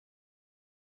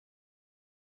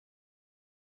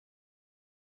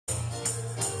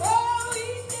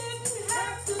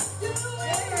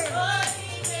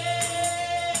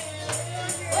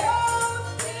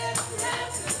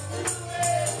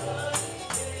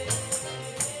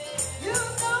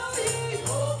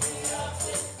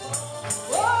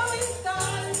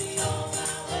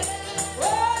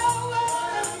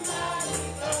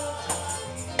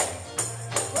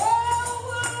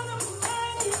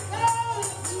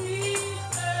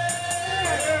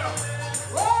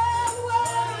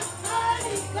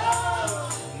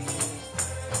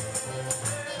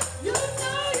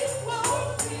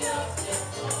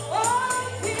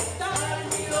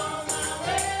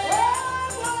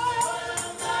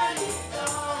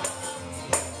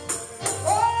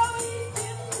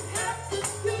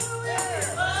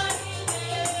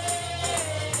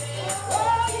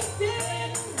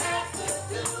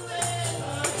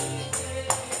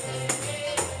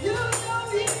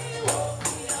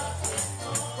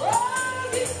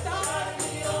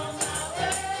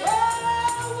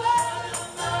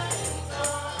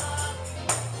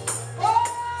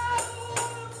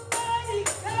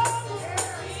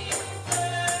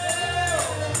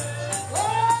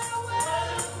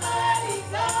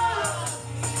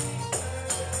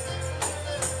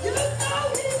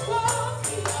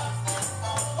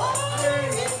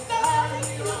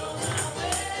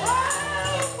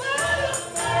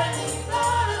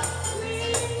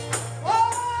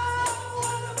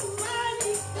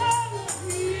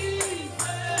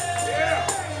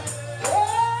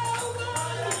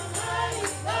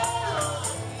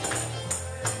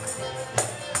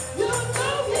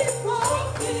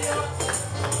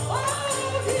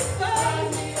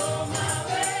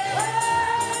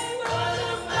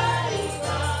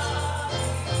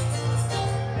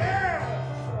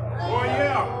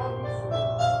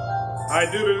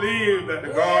I do believe that the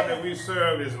God that we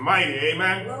serve is mighty.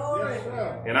 Amen.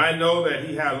 Yes, and I know that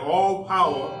he has all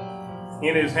power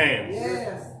in his hands.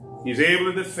 Yes. He's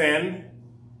able to defend,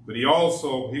 but he's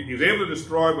able to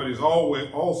destroy, but he's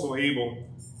always also able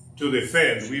to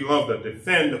defend. We love the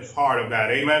defend part of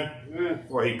that. Amen.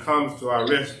 For he comes to our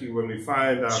rescue when we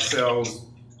find ourselves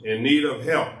in need of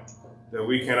help that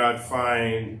we cannot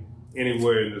find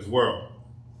anywhere in this world.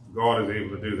 God is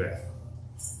able to do that.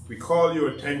 We call your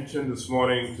attention this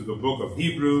morning to the book of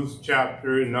Hebrews,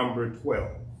 chapter number 12.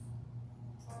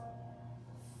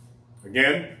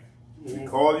 Again, we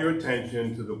call your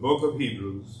attention to the book of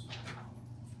Hebrews,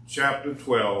 chapter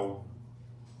 12,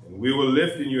 and we will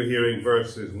lift in your hearing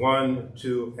verses 1,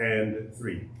 2, and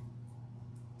 3.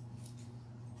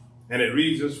 And it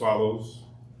reads as follows: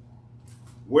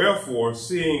 Wherefore,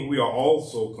 seeing we are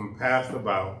also compassed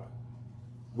about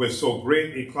with so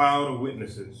great a cloud of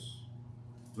witnesses,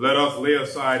 let us lay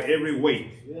aside every weight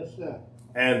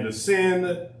and the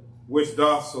sin which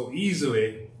doth so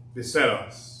easily beset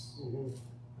us.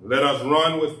 Let us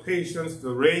run with patience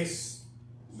the race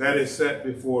that is set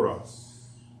before us,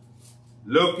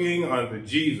 looking unto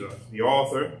Jesus, the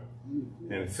author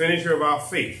and finisher of our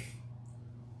faith,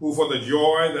 who for the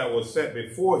joy that was set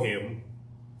before him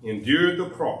endured the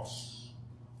cross,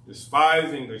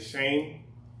 despising the shame,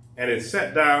 and is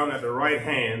set down at the right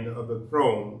hand of the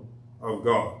throne of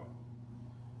God.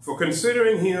 For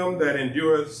considering him that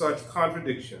endureth such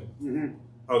contradiction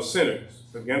of sinners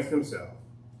against himself,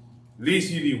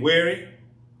 lest ye be weary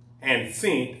and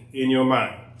faint in your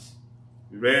minds.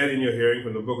 We read in your hearing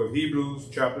from the book of Hebrews,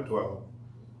 chapter 12,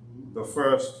 the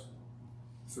first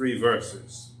 3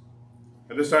 verses.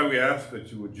 At this time, we ask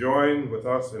that you would join with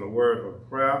us in a word of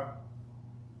prayer.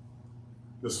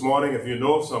 This morning, if you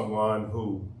know someone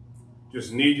who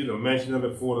just needs you to mention them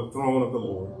before the throne of the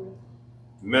Lord,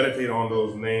 meditate on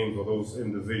those names or those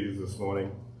individuals this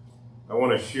morning. I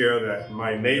want to share that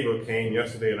my neighbor came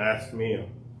yesterday and asked me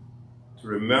to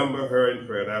remember her in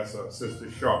prayer. That's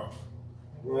Sister Sharp,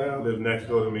 who lives next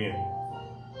door to me.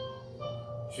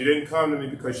 She didn't come to me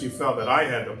because she felt that I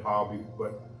had the power,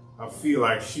 but I feel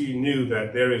like she knew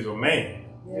that there is a man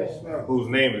whose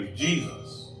name is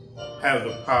Jesus, has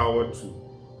the power to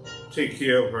take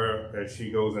care of her as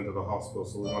she goes into the hospital.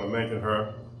 So we want to mention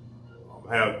her.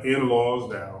 Have in-laws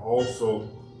that are also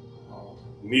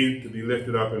need to be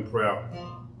lifted up in prayer.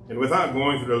 And without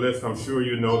going through the list, I'm sure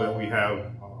you know that we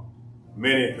have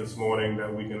many this morning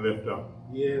that we can lift up.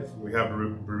 Yes. We have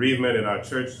bereavement in our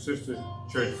church, sister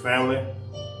church family,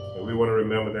 and we want to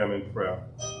remember them in prayer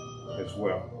as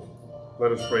well.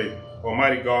 Let us pray.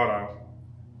 Almighty God, our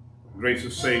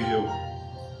gracious Savior,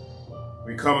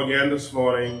 we come again this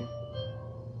morning,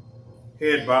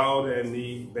 head bowed and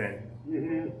knee bent.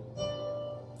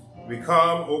 We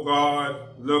come, O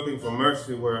God, looking for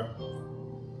mercy where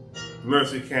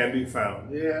mercy can be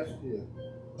found. Yes, yes.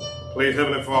 Please,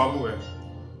 Heavenly Father, where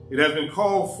it has been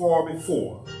called for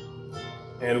before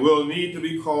and will need to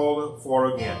be called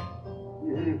for again.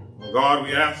 God,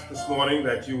 we ask this morning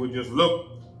that you would just look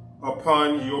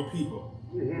upon your people.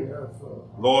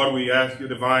 Lord, we ask your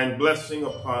divine blessing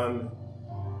upon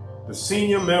the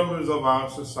senior members of our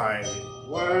society.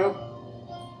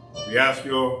 We ask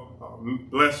your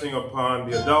blessing upon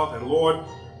the adult, and Lord,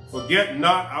 forget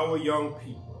not our young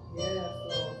people,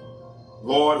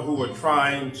 Lord, who are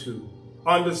trying to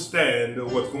understand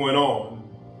what's going on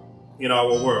in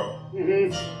our world.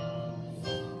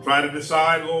 Try to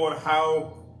decide, Lord,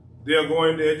 how they're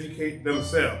going to educate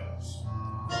themselves.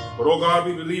 But, oh God,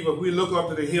 we believe if we look up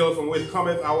to the hill from which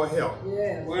cometh our help,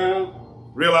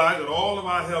 realize that all of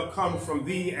our help comes from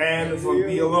thee and from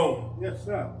thee alone. Yes,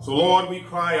 sir. So, Lord, we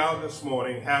cry out this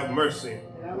morning, have mercy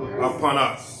upon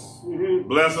us.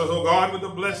 Bless us, oh God, with the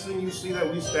blessing you see that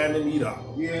we stand in need of.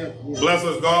 Bless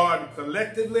us, God,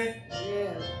 collectively,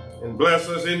 and bless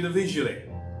us individually.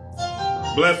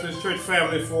 Bless this church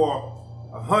family for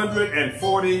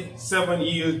 147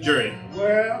 years journey.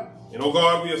 And, oh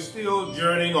God, we are still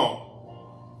journeying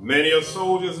on. Many of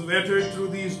soldiers have entered through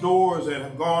these doors and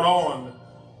have gone on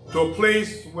to a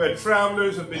place where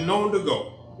travelers have been known to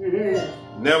go,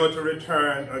 never to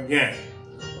return again.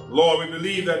 Lord, we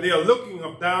believe that they are looking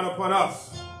down upon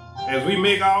us as we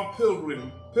make our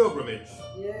pilgrimage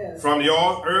from the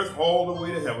earth all the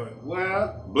way to heaven.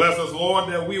 Bless us, Lord,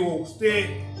 that we will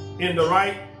stay in the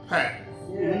right path.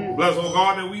 Bless, oh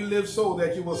God, that we live so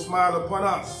that you will smile upon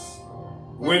us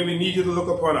when we need you to look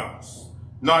upon us.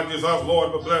 Not just us,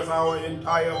 Lord, but bless our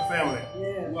entire family.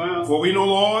 For we know,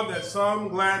 Lord, that some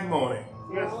glad morning,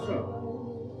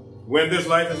 when this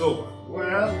life is over,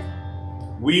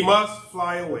 we must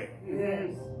fly away.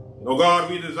 Oh God,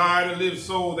 we desire to live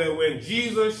so that when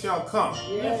Jesus shall come,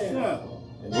 Yes, sir.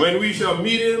 and when we shall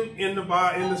meet him in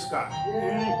the sky,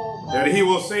 that he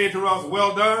will say to us,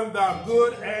 well done, thou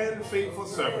good and faithful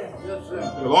servant. Yes, sir.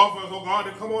 He will offer us, oh God,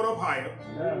 to come on up higher.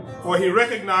 For he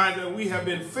recognized that we have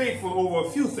been faithful over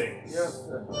a few things. Yes,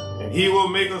 sir. And he will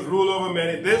make us rule over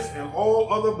many. This and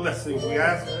all other blessings we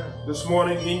ask this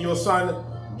morning in your Son,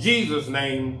 Jesus'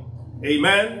 name.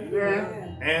 Amen,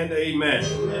 Amen. and amen.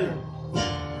 Amen.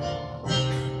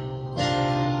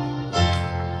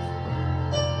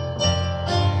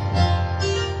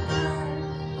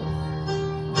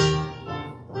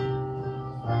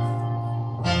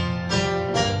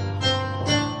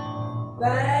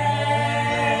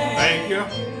 Thank you.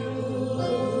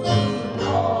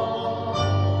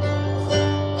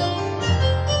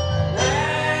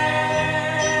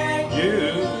 Thank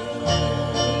you,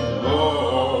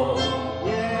 Lord.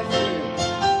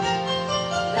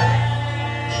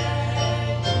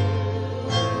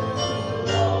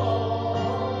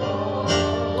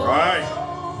 All right.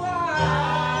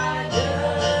 I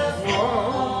just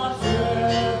want to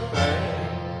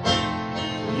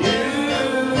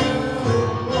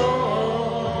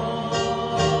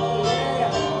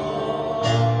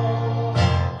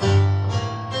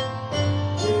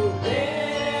thank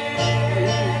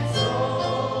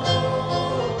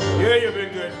you, yeah, you've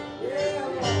been good.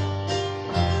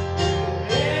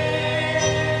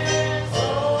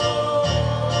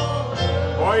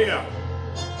 Oh, yeah.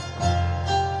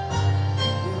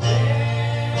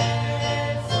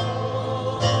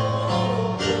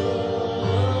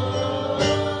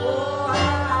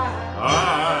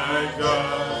 I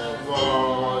just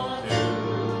want to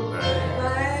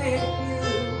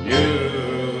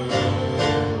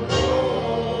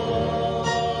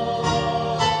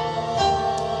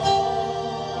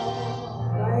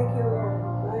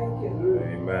thank you,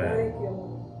 Amen.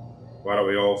 Why don't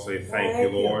we all say thank you,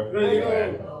 Lord?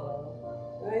 Amen.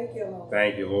 Thank you, Lord.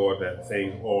 Thank you, Lord, that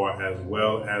things are as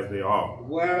well as they are.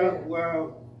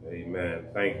 Well. Amen.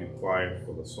 Thank you, choir,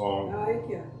 for the song. Thank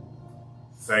you.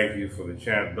 Thank you for the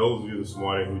chant. Those of you this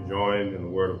morning who joined in the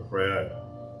word of prayer,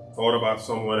 thought about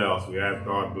someone else, we ask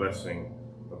God's blessing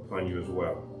upon you as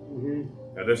well.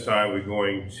 At this time, we're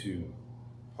going to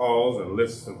pause and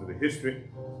listen to the history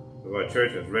of our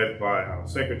church as read by our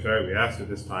secretary. We ask at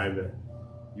this time that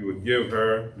you would give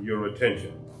her your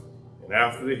attention. And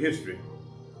after the history,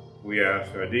 we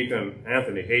ask our deacon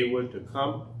Anthony Haywood to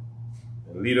come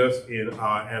and lead us in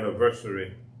our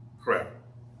anniversary prayer.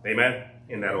 Amen.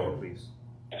 In that order, please.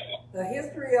 The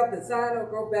history of the Zion Oak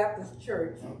Grove Baptist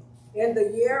Church. In the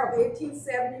year of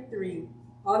 1873,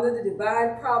 under the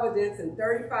divine providence and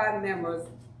 35 members,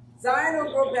 Zion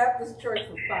Oak Grove Baptist Church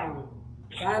was founded.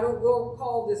 Zion Oak Grove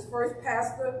called this first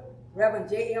pastor, Reverend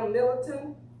J.M.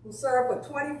 Middleton, who served for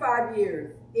 25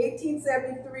 years,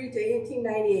 1873 to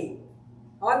 1898.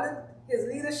 Under his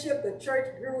leadership, the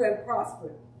church grew and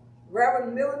prospered.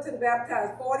 Reverend Middleton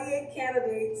baptized 48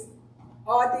 candidates,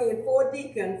 ordained 4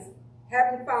 deacons.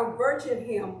 Having found virtue in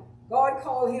him, God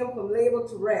called him from labor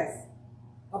to rest.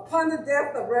 Upon the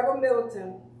death of Reverend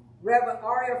Middleton, Reverend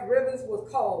R.F. Rivers was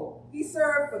called. He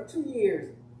served for 2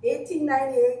 years,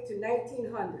 1898 to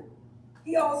 1900.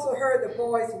 He also heard the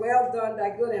voice, well done, thy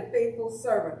good and faithful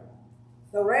servant.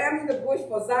 The ram in the bush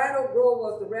for Zion Oak Grove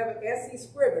was the Reverend S.E.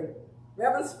 Scriven.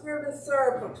 Reverend Scriven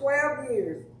served for 12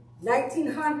 years,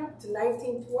 1900 to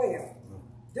 1912.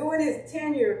 During his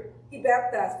tenure, he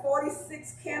baptized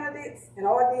 46 candidates and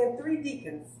ordained 3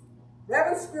 deacons.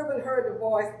 Reverend Scriven heard the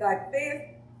voice, thy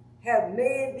faith hath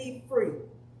made thee free.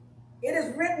 It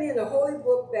is written in the Holy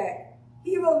Book that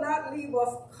he will not leave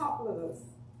us comfortless.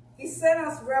 He sent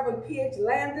us Reverend P.H.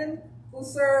 Landon, who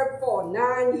served for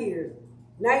 9 years,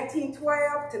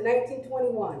 1912 to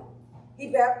 1921. He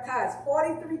baptized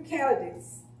 43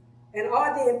 candidates and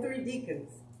ordained 3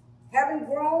 deacons. Having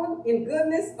grown in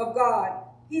goodness of God,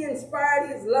 he inspired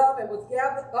his love and was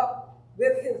gathered up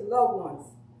with his loved ones.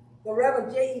 The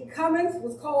Reverend J.E. Cummings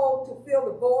was called to fill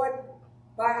the void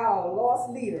by our lost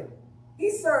leader. He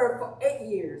served for 8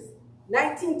 years,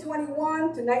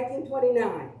 1921 to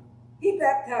 1929. He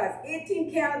baptized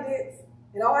 18 candidates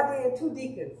and ordained 2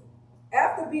 deacons.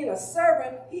 After being a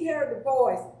servant, he heard the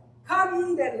voice, come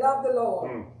ye that love the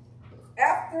Lord.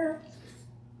 After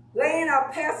laying our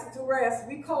pastor to rest,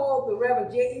 we called the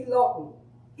Reverend J.E. Lawton.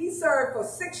 He served for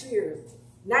 6 years,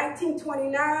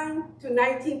 1929 to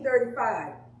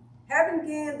 1935. Having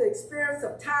gained the experience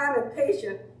of time and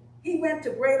patience, he went to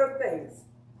greater things.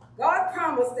 God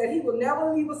promised that he would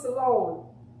never leave us alone.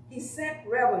 He sent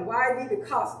Reverend Y.D.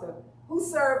 DeCosta, who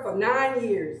served for 9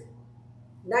 years,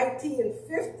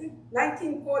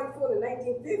 1944 to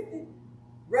 1950,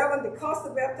 Reverend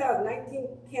DeCosta baptized 19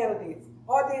 candidates,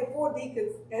 ordained 4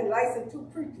 deacons, and licensed 2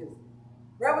 preachers.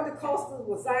 Reverend DeCosta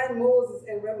was Zion Moses,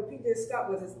 and Reverend P.J.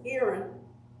 Scott was his Aaron.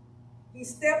 He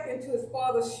stepped into his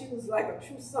father's shoes like a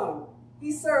true son.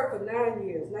 He served for 9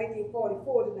 years,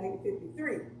 1944 to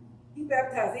 1953. He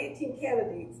baptized 18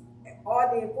 candidates,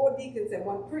 ordained 4 deacons, and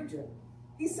 1 preacher.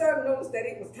 He served notice that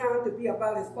it was time to be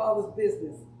about his father's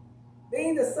business.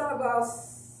 Being the son of our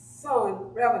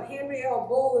son, Reverend Henry L.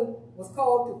 Boland was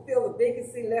called to fill the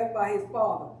vacancy left by his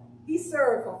father. He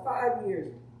served for 5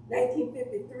 years,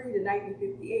 1953 to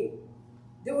 1958.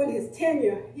 During his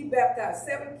tenure, he baptized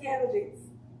 7 candidates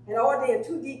and ordained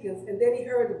 2 deacons, and then he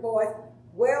heard the voice,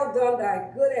 "Well done,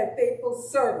 thy good and faithful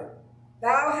servant.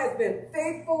 Thou hast been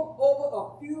faithful over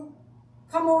a few.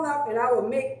 Come on up, and I will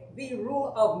make thee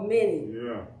ruler of many."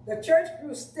 Yeah. The church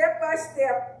grew step by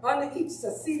step under each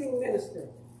succeeding minister.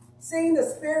 Seeing the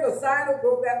spirit of Zion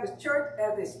Grove Baptist Church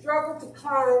as they struggled to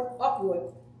climb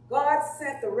upward, God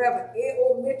sent the Reverend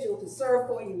A.O. Mitchell to serve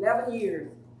for 11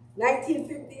 years,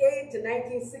 1958 to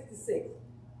 1966.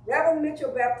 Reverend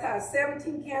Mitchell baptized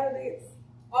 17 candidates,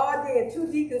 ordained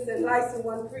 2 deacons, and licensed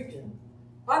 1 preacher.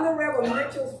 Under Reverend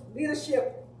Mitchell's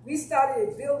leadership, we started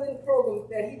a building program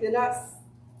that he did not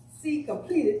see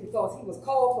completed because he was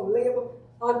called from labor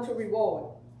unto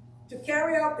reward. To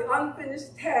carry out the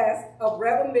unfinished task of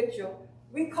Reverend Mitchell,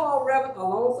 we called Reverend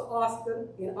Alonzo Austin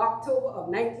in October of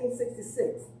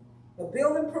 1966. The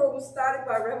building program started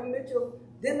by Reverend Mitchell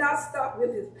did not stop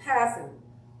with his passing.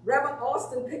 Reverend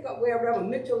Austin picked up where Reverend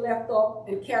Mitchell left off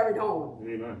and carried on.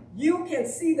 Amen. You can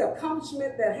see the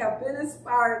accomplishments that have been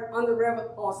inspired under Reverend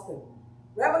Austin.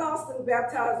 Reverend Austin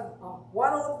baptized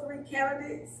 103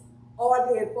 candidates,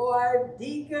 ordained 5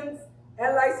 deacons,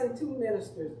 and licensed 2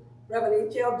 ministers,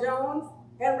 Reverend H.L. Jones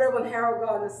and Reverend Harold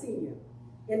Gardner Sr.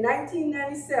 In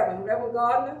 1997, Reverend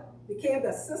Gardner became the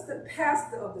assistant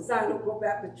pastor of the Zion Grove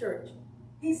Baptist Church.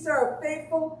 He served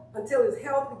faithful until his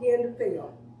health began to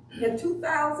fail. In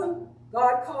 2000,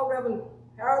 God called Reverend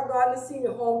Harold Gardner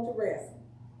Sr. home to rest.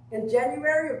 In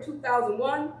January of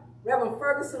 2001, Reverend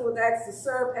Ferguson was asked to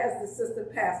serve as the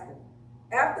assistant pastor.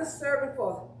 After serving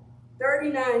for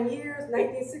 39 years,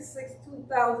 1966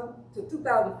 to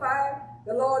 2005,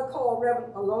 the Lord called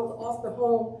Reverend Alonzo Austin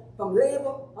home from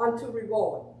labor unto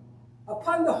reward.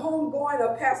 Upon the homegoing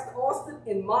of Pastor Austin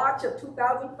in March of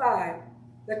 2005,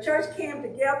 the church came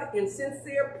together in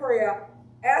sincere prayer,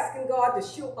 asking God to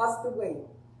show us the way.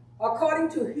 According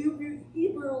to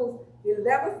Hebrews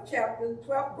 11th chapter,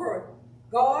 12th verse,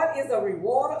 God is a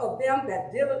rewarder of them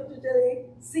that diligently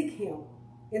seek him.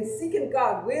 In seeking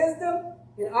God's wisdom,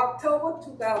 in October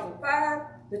 2005,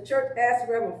 the church asked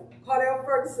Reverend Kardell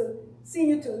Ferguson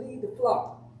Sr. to lead the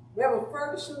flock. Reverend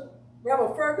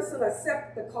Ferguson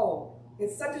accepted the call. In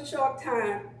such a short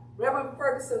time, Reverend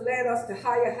Ferguson led us to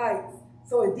higher heights.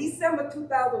 So in December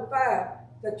 2005,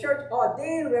 the church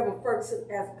ordained Reverend Ferguson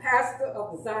as pastor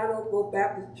of the Zion Grove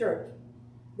Baptist Church.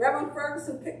 Reverend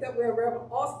Ferguson picked up where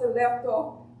Reverend Austin left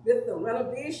off with the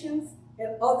renovations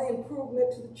and other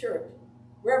improvements to the church.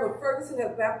 Reverend Ferguson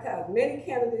has baptized many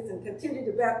candidates and continued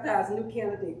to baptize new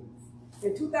candidates.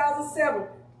 In 2007,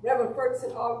 Reverend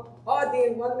Ferguson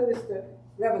ordained 1 minister,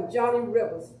 Reverend Johnny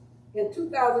Rivers. In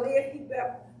 2008,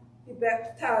 he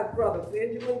baptized Brother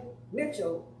Benjamin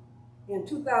Mitchell. In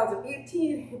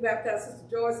 2018, he baptized Sister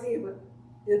Joyce Hayward.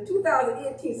 In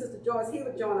 2018, Sister Joyce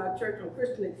Hayward joined our church on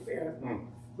Christian Experiment.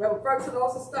 Reverend Ferguson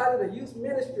also started a youth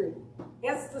ministry,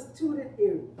 instituted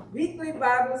a weekly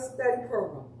Bible study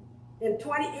program. In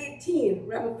 2018,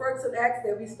 Reverend Ferguson asked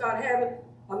that we start having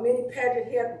a mini pageant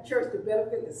here at the church to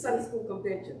benefit the Sunday School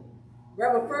Convention.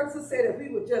 Reverend Ferguson said if we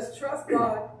would just trust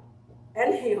God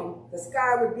and him, the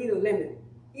sky would be the limit.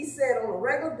 He said on a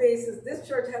regular basis, this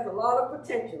church has a lot of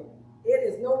potential. It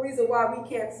is no reason why we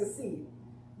can't succeed.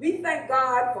 We thank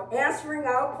God for answering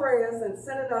our prayers and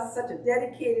sending us such a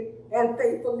dedicated and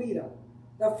faithful leader.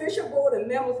 The official board and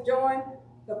members join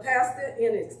the pastor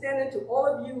in extending to all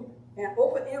of you an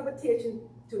open invitation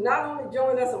to not only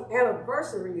join us on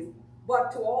anniversaries,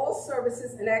 but to all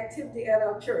services and activity at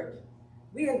our church.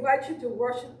 We invite you to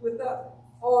worship with us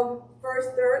on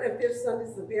 1st, 3rd, and 5th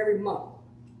Sundays of every month.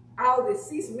 Our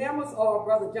deceased members are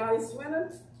Brother Johnny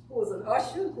Swinton, who was an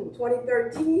usher in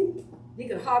 2013,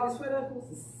 Deacon Harvey Swinton, who's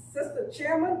the assistant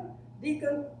chairman,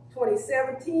 Deacon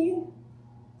 2017,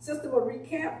 Sister Marie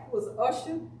Camp, who was an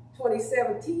usher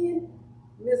 2017,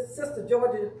 Miss Sister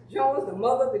Georgia Jones, the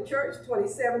mother of the church,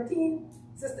 2017,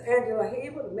 Sister Angela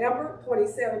Haver, member,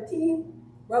 2017,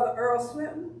 Brother Earl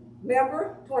Swinton,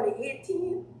 member,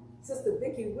 2018, Sister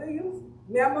Vicki Williams,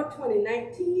 member,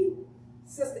 2019,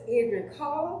 Sister Adrian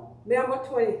Carter, member,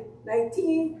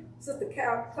 2019, Sister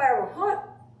Clara Hunt,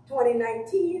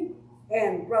 2019,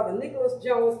 and Brother Nicholas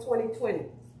Jones, 2020.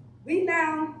 We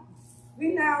know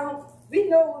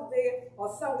they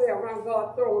are somewhere around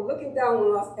God's throne looking down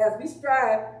on us as we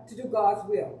strive to do God's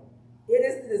will. It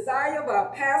is the desire of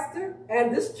our pastor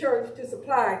and this church to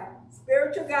supply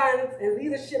spiritual guidance and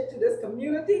leadership to this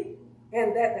community,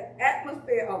 and that the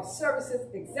atmosphere of services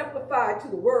exemplified to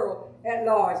the world at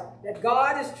large that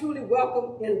God is truly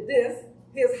welcome in this,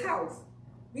 his house.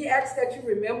 We ask that you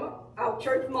remember our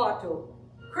church motto: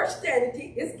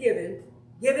 Christianity is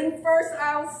giving first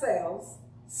ourselves,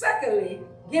 secondly,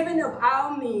 giving of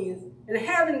our means, and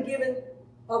having given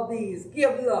of these,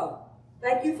 give love.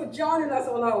 Thank you for joining us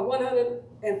on our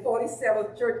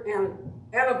 147th church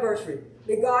anniversary.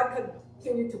 May God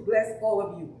continue to bless all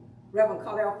of you. Reverend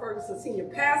Kardell Ferguson, Senior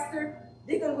Pastor,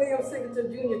 Deacon William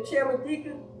Singleton, Jr., Chairman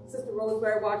Deacon, Sister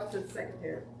Rosemary Washington,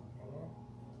 Secretary.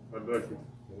 God bless you.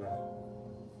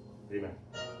 Amen.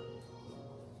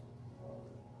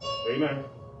 Amen.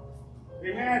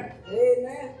 Amen.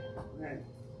 Amen. Amen.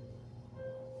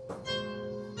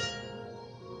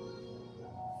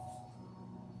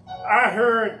 I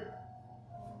heard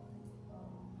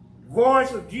the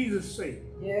voice of Jesus say,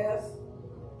 Yes.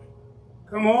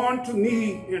 "Come on to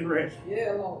me and rest.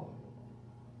 Yeah, Lord.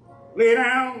 Lay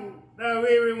down, thou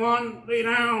weary one, lay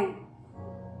down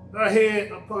thy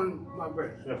head upon my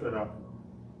breast." Yes, sir.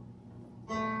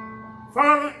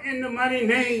 Father, in the mighty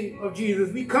name of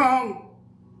Jesus, we come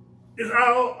this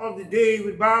hour of the day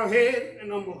with bowed head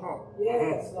and humble heart.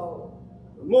 Yes, Lord.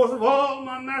 But most of all,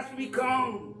 my Master, we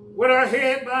come with our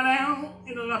head bowed down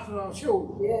in the left of our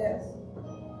shoulder. Yes.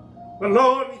 But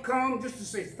Lord, we come just to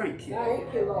say thank you.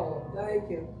 Thank you, Lord. Thank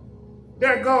you.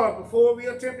 Dear God, before we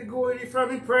attempt to go any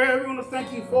further in prayer, we want to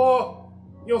thank you for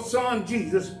your son,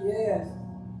 Jesus, Yes.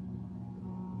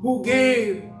 who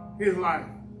gave his life.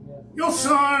 Your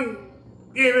son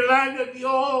gave his life that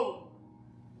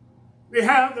we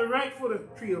have the right for the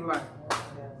tree of life.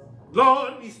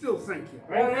 Lord, we still thank you.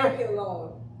 Thank you,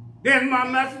 Lord. Then, my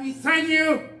Master, we thank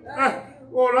you,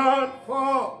 oh Lord,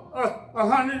 for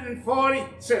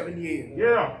 147 years.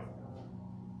 Yeah.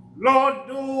 Lord,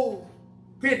 those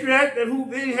patriots that who've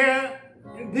been here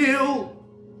and build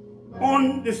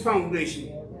on this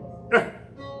foundation.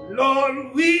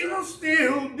 Lord, we are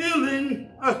still building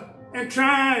and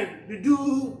trying to do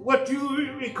what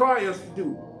you require us to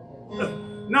do.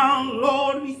 Now,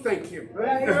 Lord, we thank you.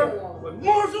 But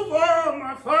most of all,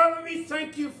 my Father, we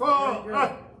thank you for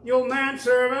your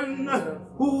manservant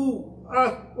who,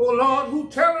 oh Lord, who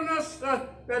telling us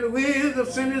that the ways of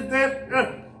sin is death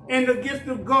and the gift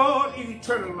of God is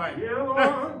eternal life.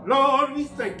 Lord, we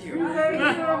thank you.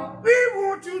 We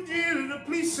want you, Jesus, to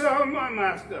please serve my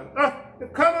Master, to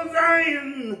cover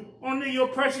Zion under your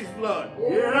precious blood.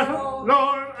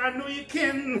 Lord, I know you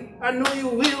can. I know you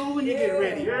will when you get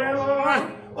ready.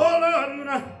 Oh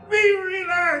Lord, we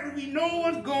realize we know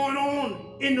what's going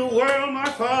on in the world, my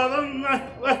Father.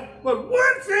 But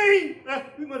one thing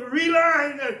we must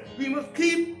realize that we must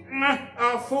keep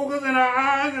our focus and our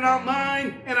eyes and our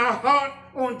mind and our heart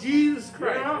on Jesus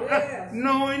Christ.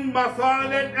 Knowing, my Father,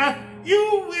 that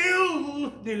you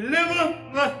will deliver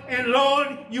and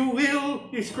Lord, you will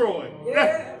destroy. We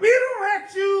don't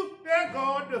ask you, dear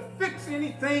God, to fix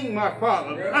anything, my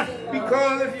Father,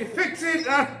 because if you fix it,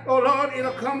 oh Lord,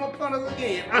 it'll come upon us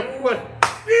again. But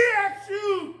we ask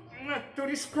you to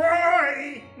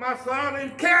destroy, my Father,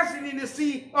 and cast it in the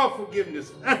sea of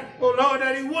forgiveness. Oh Lord,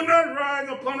 that it will not rise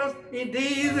upon us in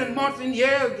days and months and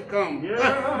years to come.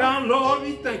 Now, Lord,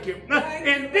 we thank you.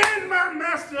 And then, my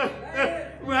Master,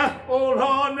 oh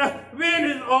Lord, when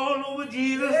it's all over,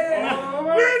 Jesus,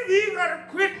 when we got to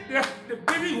quit the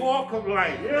busy walk of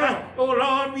life. Oh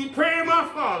Lord, we pray, my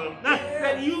Father,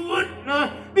 that you would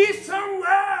be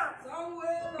somewhere.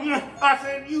 I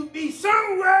said, you be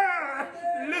somewhere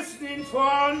listening for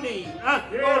our need. Oh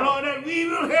Lord, that we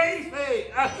will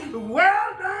say,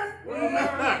 well done,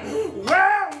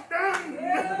 well done,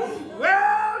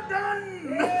 well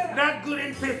done, that good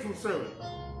and faithful servant.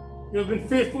 You've been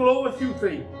faithful over a few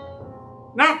things.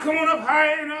 Now come on up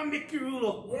higher and I'll make you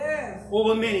ruler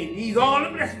over many. These all the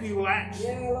blessings we will ask.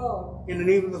 In the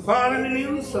name of the Father and the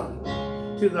name of the Son.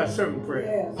 To thy servant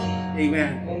prayer.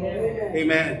 Amen.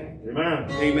 Amen.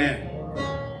 Amen. Amen.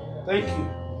 Thank you.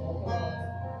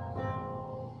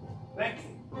 Thank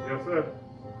you. Yes, sir.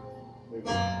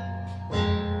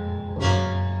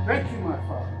 Thank you, my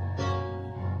Father.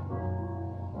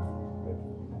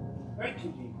 Thank you,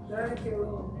 Jesus. Thank you,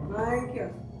 Lord. Thank you.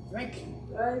 Thank you.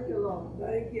 Thank you, Lord.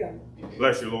 Thank you.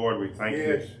 Bless you, Lord. We thank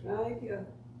you Thank you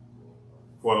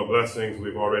for the blessings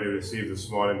we've already received this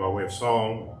morning by way of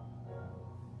song,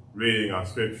 reading our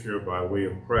scripture by way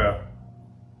of prayer.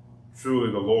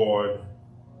 truly the Lord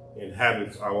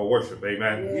inhabits our worship.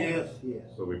 Amen. Yes, yes.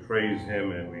 So we praise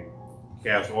him and we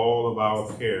cast all of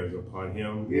our cares upon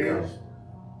him. Yes.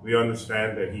 We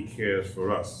understand that he cares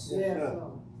for us. Yes.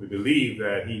 We believe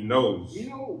that he knows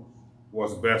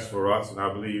what's best for us, and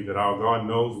I believe that our God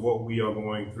knows what we are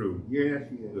going through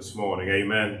this morning.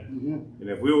 Amen. And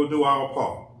if we will do our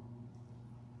part,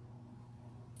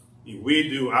 if we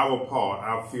do our part,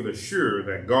 I feel assured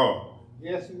that God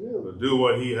will do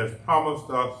what he has promised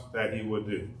us that he will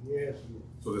do. Yes.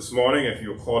 So this morning, if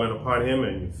you're calling upon him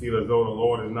and you feel as though the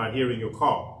Lord is not hearing your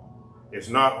call, it's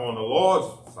not on the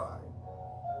Lord's side,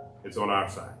 it's on our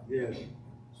side. Yes.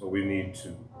 So we need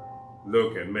to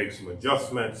look and make some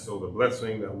adjustments so the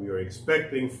blessing that we are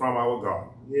expecting from our God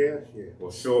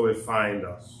will surely find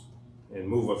us and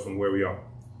move us from where we are.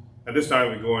 At this time,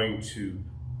 we're going to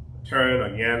turn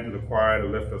again to the choir to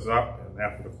lift us up, and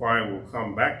after the choir, we'll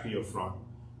come back to your front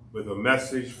with a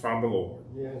message from the Lord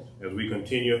as we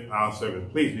continue our service.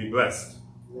 Please be blessed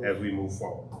as we move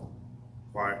forward.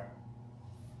 Choir.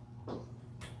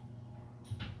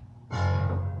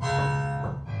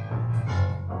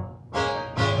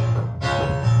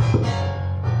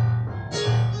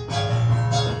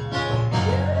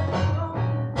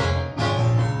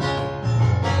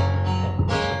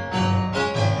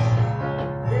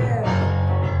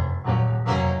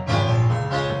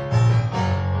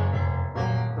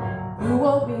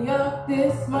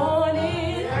 This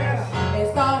morning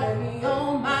and started me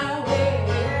on my way.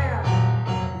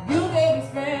 You gave me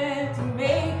strength to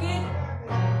make it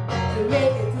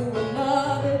to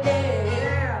another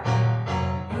day.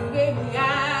 You gave me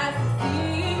eyes to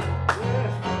see.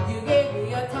 You gave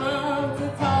me a tongue to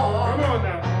talk. Come on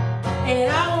now.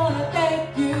 And I want to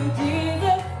thank you,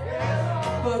 Jesus,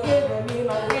 for giving me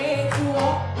my way to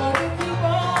walk. Lord, you keep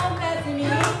on blessing me.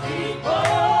 Keep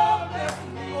on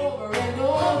blessing me over and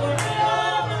over.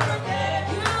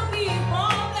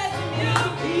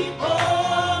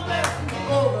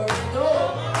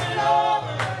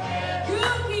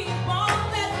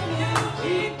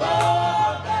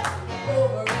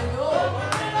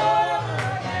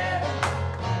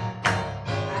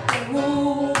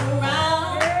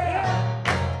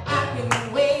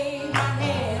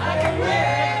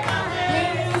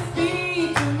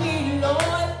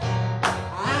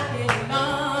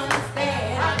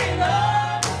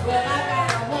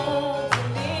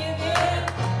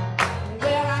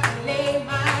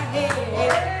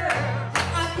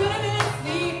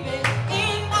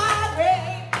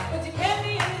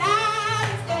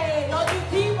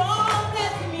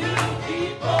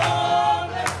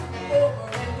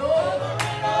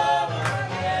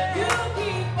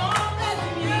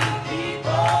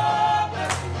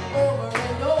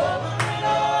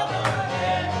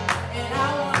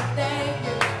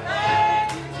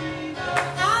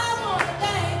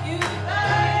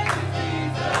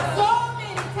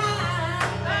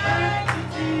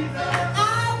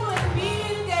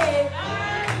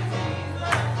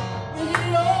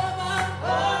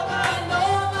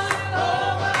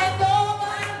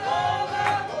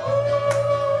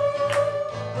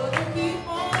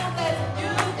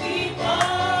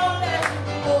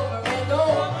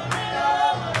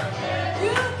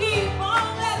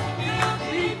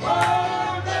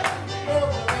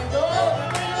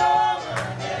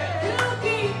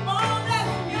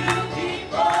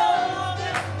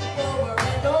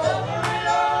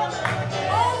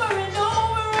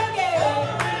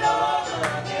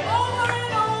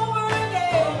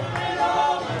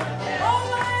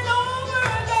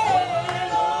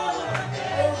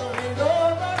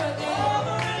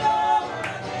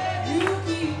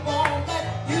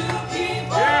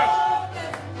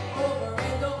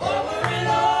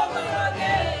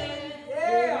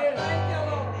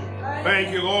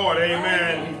 Thank you, Lord.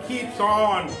 Amen. He keeps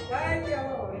on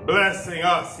blessing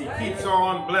us. He keeps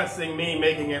on blessing me,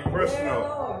 making it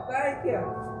personal. Thank you.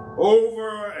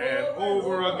 Over and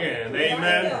over again.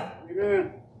 Amen.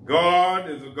 Amen. God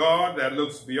is a God that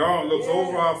looks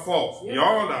over our faults,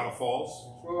 beyond our faults.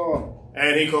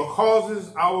 And he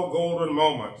causes our golden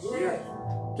moments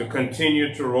to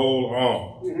continue to roll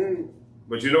on.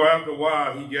 But you know, after a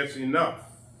while, he gets enough.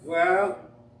 Well.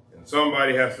 And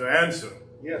somebody has to answer.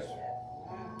 Yes.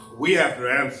 We have to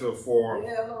answer for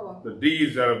the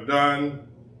deeds that have done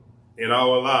in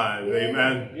our lives.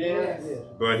 Amen. Yes.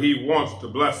 But he wants to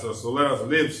bless us, so let us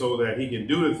live so that he can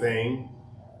do the thing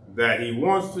that he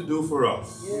wants to do for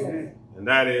us. And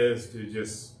that is to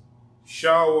just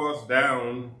shower us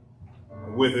down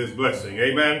with his blessing.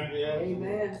 Amen.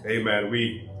 Amen. Amen.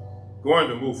 We going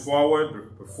to move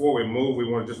forward. Before we move, we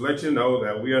want to just let you know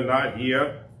that we are not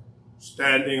here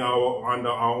standing under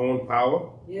our own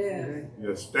power. Yes.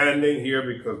 You're standing here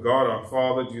because God, our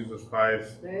Father, Jesus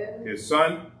Christ, His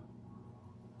Son,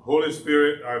 Holy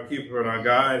Spirit, our keeper and our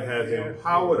guide, has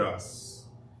empowered us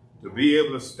to be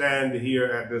able to stand here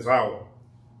at this hour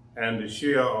and to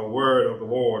share a word of the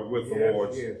Lord with the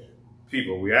Lord's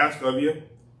people. We ask of you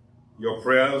your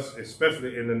prayers,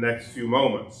 especially in the next few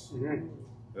moments,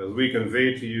 as we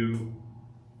convey to you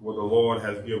what the Lord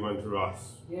has given to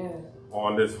us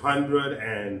on this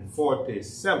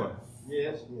 147th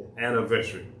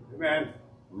anniversary. Amen.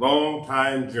 Long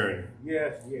time journey.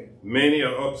 Yes, yes. Many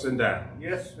are ups and downs.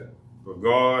 Yes, sir. But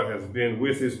God has been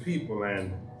with His people,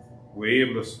 and we're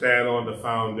able to stand on the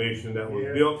foundation that was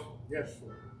built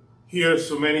here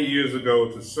so many years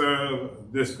ago to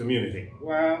serve this community.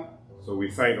 Wow. So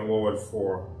we thank the Lord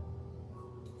for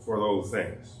those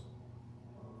things.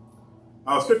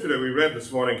 Our scripture that we read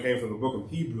this morning came from the book of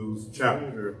Hebrews,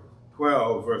 chapter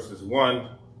 12, verses 1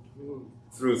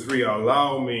 through 3.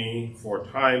 Allow me, for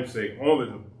time's sake, only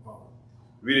to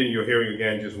read in your hearing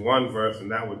again just one verse, and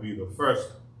that would be the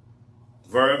first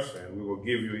verse, and we will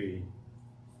give you a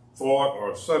thought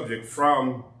or subject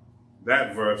from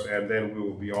that verse, and then we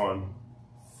will be on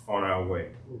our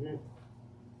way.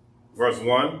 Verse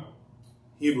 1,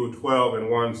 Hebrews 12 and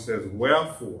 1 says,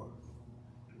 Wherefore,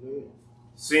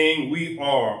 seeing we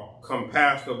are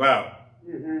compassed about,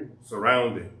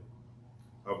 surrounded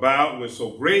about with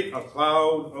so great a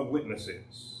cloud of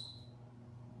witnesses,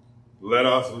 let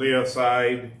us lay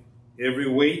aside every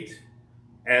weight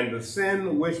and the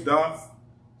sin which doth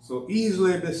so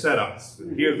easily beset us.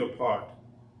 And here's the part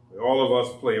where all of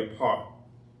us play a part.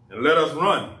 And let us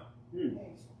run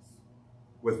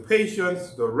with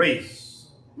patience the race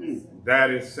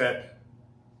that is set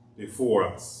before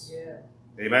us.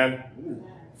 Amen.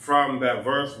 From that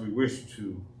verse, we wish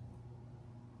to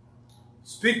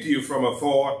speak to you from a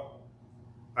thought.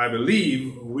 I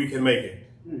believe we can make it.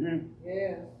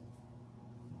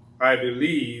 I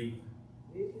believe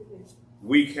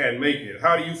we can make it.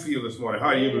 How do you feel this morning?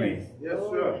 How do you believe? Yes,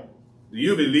 sir. Do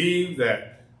you believe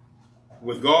that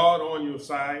with God on your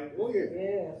side,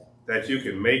 that you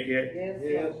can make it?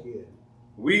 Yes.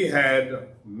 We had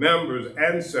members,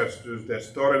 ancestors that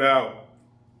started out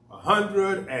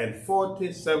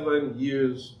 147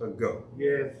 years ago.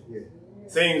 Yes.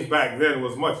 Things back then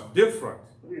was much different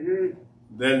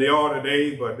than they are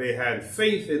today, but they had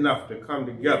faith enough to come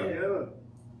together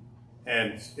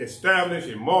and establish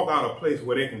and mark out a place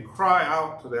where they can cry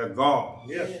out to their God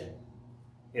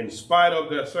in spite of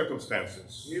their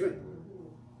circumstances.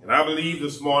 And I believe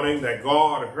this morning that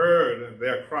God heard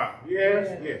their cry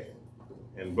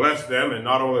and blessed them, and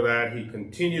not only that, He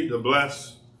continued to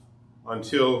bless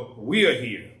until we are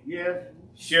here,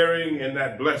 sharing in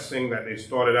that blessing that they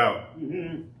started out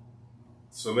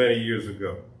so many years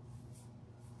ago.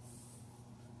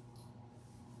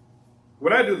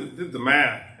 When I did the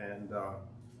math and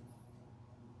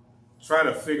try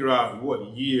to figure out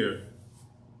what year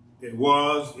it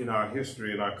was in our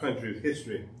history, in our country's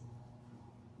history,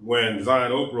 when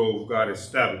Zion Oak Grove got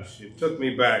established, it took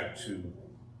me back to,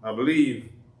 I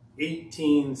believe,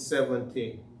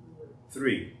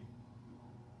 1873.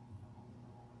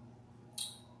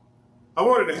 I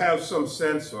wanted to have some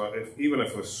sense, or even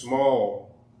if a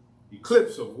small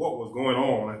eclipse of what was going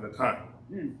on at the time.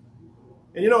 And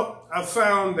you know, I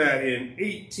found that in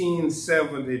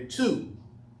 1872,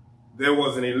 there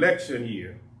was an election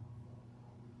year.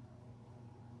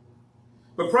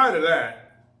 But prior to that,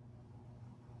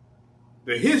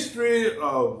 the history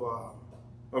of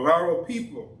our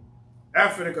people,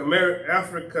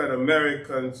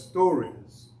 African-American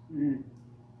stories,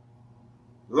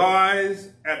 lies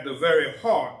at the very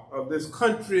heart of this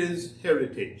country's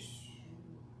heritage.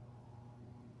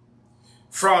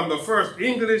 From the first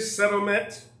English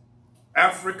settlement,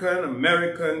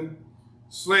 African-American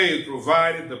slaves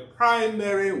provided the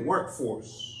primary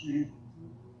workforce.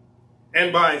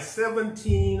 And by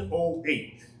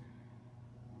 1708,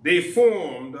 they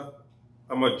formed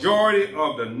a majority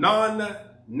of the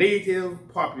non-native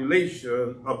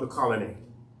population of the colony.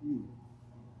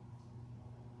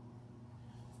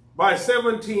 By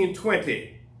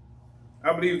 1720,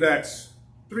 I believe that's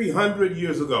 300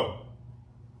 years ago.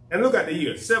 And look at the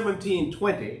year,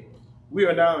 1720. We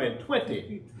are now in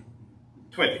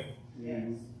 2020.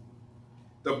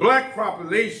 The black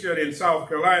population in South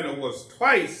Carolina was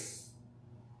twice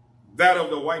that of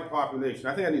the white population.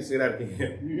 I think I need to say that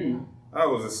again. I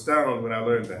was astounded when I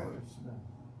learned that.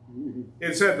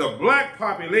 It said the black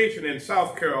population in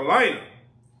South Carolina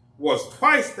was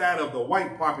twice that of the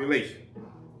white population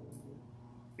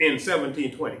in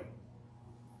 1720.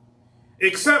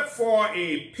 except for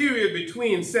a period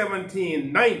between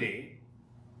 1790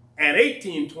 and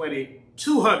 1820,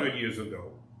 200 years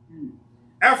ago,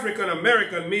 African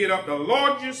American made up the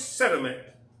largest settlement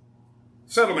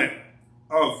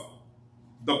of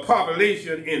the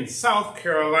population in South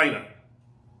Carolina.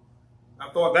 I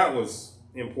thought that was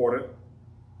important.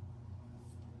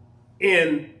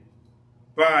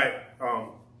 By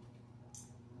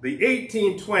the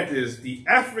 1820s, the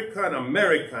African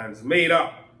Americans made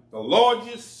up the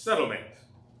largest settlement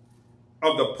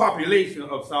of the population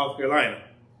of South Carolina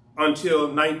until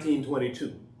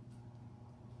 1922.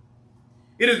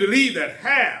 It is believed that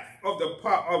half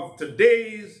of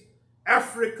today's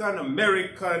African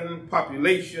American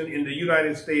population in the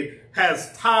United States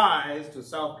has ties to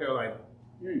South Carolina.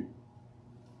 You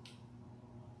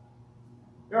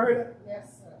heard that? Yes,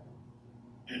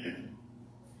 sir.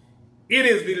 It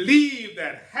is believed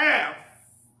that half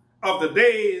of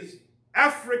today's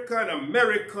African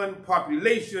American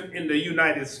population in the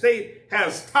United States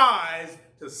has ties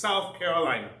to South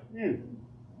Carolina.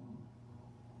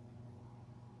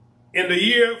 In the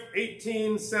year of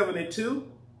 1872,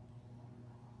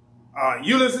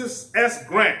 Ulysses S.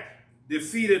 Grant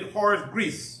defeated Horace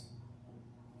Greeley.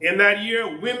 In that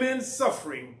year, women's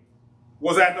suffering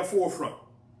was at the forefront.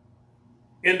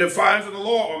 In defiance of the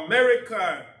law,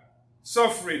 American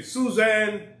suffrage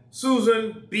Susan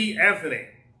B. Anthony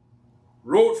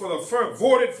voted for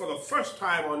the first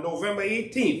time on November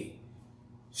 18th.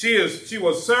 She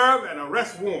was served an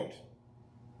arrest warrant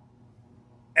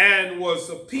and was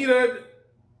subpoenaed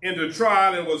into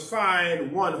trial and was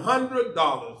fined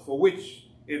 $100, for which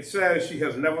it says she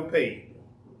has never paid.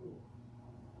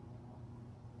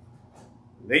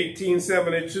 In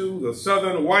 1872, the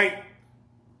Southern whites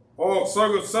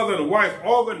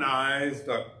organized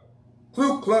the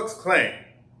Ku Klux Klan,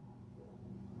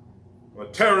 a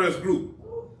terrorist group,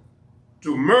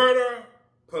 to murder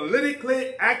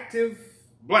politically active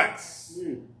blacks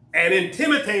and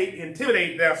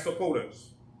intimidate their supporters.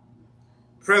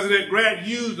 President Grant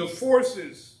used the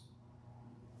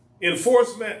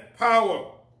enforcement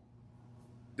power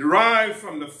derived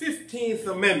from the 15th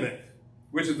Amendment,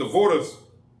 which is the voters'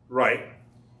 right,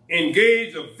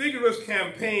 engaged a vigorous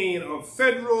campaign of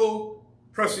federal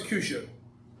persecution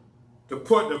to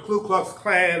put the Ku Klux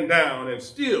Klan down, and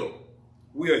still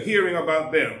we are hearing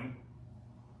about them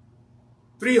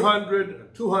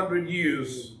 200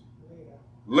 years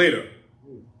later.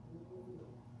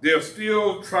 They're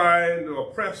still trying to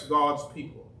oppress God's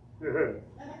people.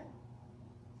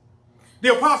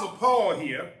 The Apostle Paul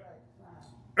here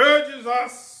urges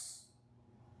us,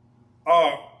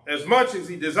 as much as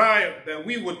he desired, that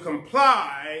we would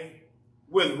comply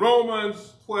with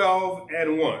Romans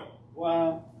 12:1.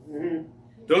 Wow.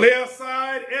 To lay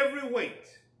aside every weight.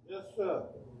 Yes, sir.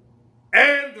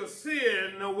 And the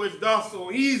sin which doth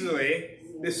so easily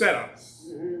beset us.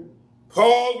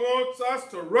 Paul wants us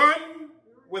to run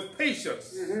with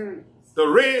patience the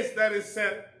race that is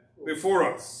set before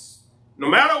us. No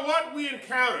matter what we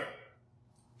encounter,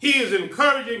 he is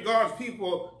encouraging God's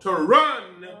people to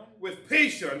run with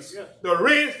patience the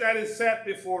race that is set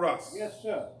before us. Yes,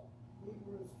 sir.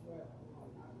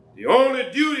 The only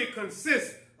duty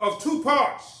consists of two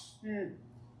parts.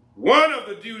 One of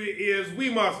the duty is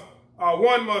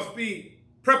one must be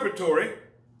preparatory,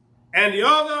 and the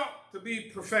other to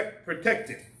be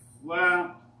protective.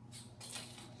 Wow.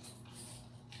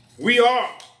 We are.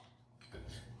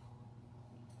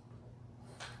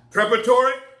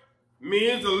 Preparatory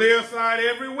means to lay aside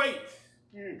every weight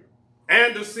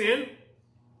and the sin,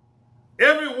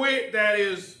 every weight that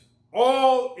is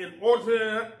all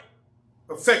inordinate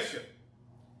affection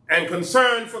and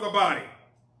concern for the body,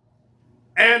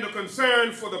 and a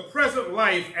concern for the present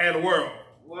life and world.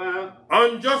 Wow.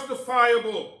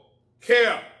 Unjustifiable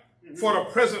care for the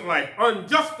present life.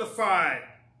 Unjustified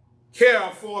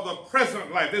care for the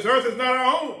present life. This earth is not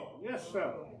our own. Yes,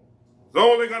 sir. It's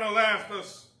only going to last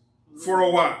us for a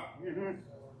while.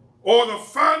 Or the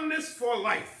fondness for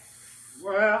life.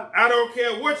 Well, I don't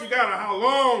care what you got or how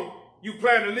long you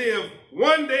plan to live.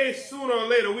 One day, sooner or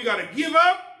later, we got to give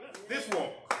up this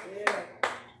walk.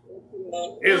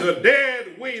 Is a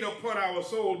dead weight upon our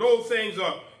soul. Those things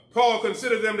are, Paul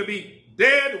considers them to be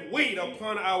dead weight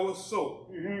upon our soul.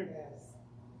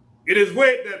 It is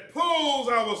weight that pulls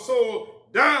our soul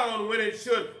down when it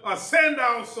should ascend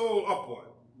our soul upward.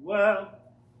 well,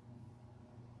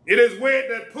 It is weight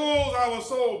that pulls our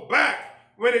soul back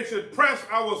when it should press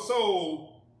our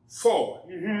soul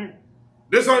forward.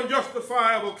 This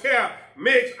unjustifiable care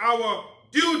makes our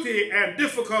duty and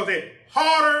difficulty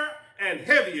harder and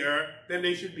heavier than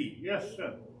they should be. yes,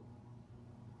 sir.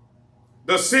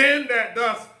 The sin that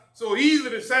doth so easily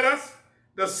beset us,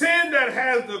 the sin that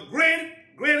has the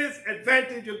greatest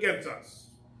advantage against us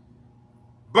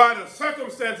by the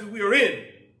circumstances we are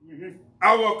in,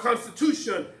 our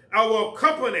constitution, our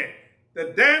company, the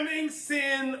damning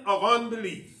sin of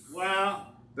unbelief. Wow.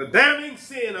 The damning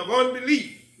sin of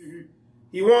unbelief.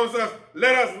 He wants us,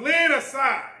 let us lay it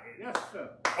aside. Yes, sir.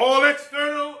 All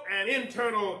external and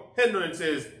internal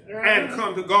hindrances and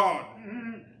come to God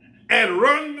and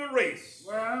run the race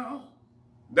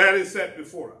that is set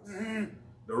before us.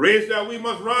 The race that we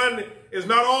must run is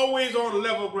not always on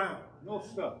level ground. No,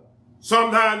 sir.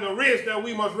 Sometimes the race that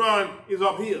we must run is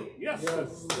uphill. Yes,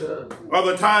 sir.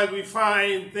 Other times we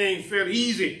find things fairly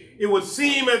easy. It would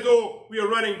seem as though we are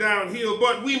running downhill,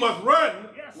 but we must run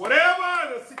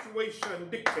whatever the situation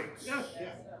dictates. Yes,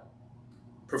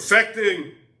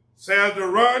 Perfecting says to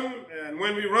run, and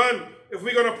when we run, if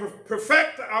we're going to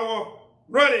perfect our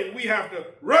running, we have to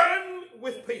run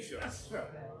with patience. yes, sir.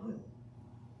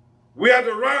 We have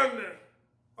to run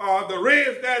the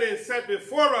race that is set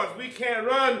before us. We can't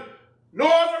run no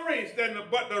other race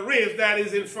but the race that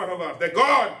is in front of us, that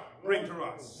God brings to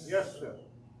us. Yes, sir.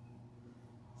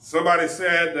 Somebody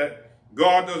said that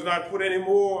God does not put any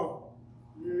more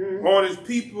on his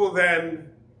people than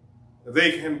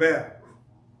they can bear.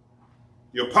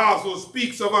 The apostle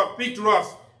speaks to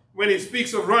us when he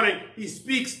speaks of running. He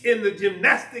speaks in the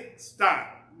gymnastic style,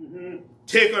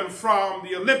 taken from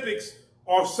the Olympics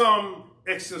or some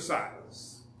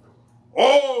exercise.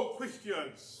 All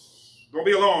Christians, don't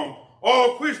be alarmed,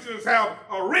 all Christians have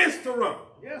a race to run.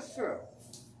 Yes, sir.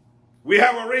 We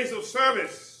have a race of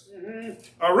service,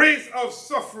 a race of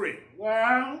suffering,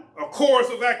 Wow. a course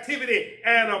of activity,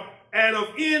 and of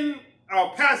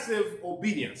passive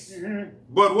obedience.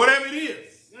 But whatever it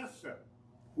is, Yes, sir.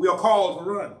 we are called to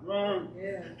run. Run.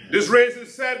 Yeah. This race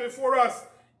is set before us.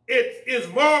 It is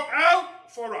marked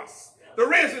out for us. The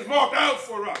race is marked out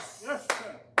for us, Yes,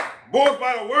 sir. both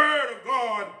by the word of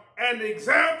God and the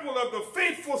example of the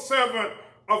faithful servant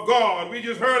of God. We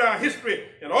just heard our history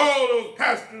and all those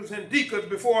pastors and deacons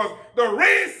before us. The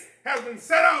race has been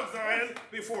set out, Zion,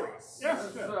 before us.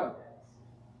 Yes, sir.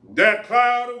 That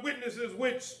cloud of witnesses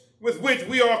with which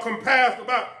we are compassed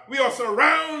about, we are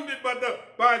surrounded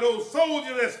by those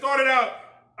soldiers that started out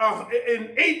in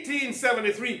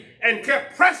 1873 and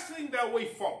kept pressing their way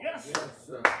forward. Yes,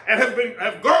 sir. And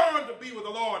have gone to be with the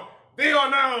Lord. They are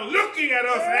now looking at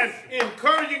us and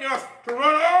encouraging us to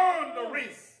run on the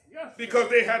race, because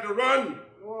they had to run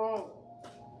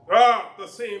the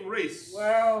same race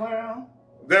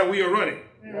that we are running.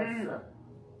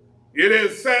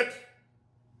 Yes, sir.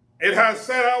 It has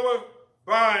set out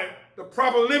by the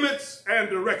proper limits and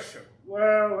direction.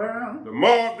 The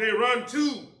mark they run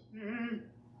to,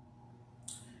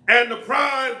 and the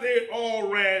prize they all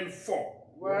ran for,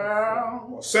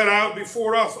 set out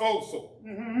before us also.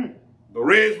 The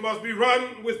race must be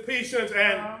run with patience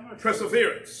and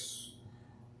perseverance.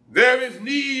 There is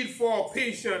need for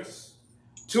patience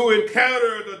to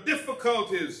encounter the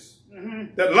difficulties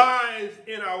that lies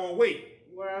in our way,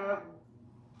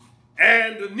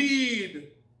 and the need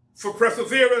for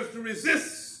perseverance to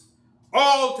resist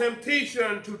all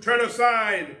temptation to turn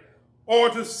aside or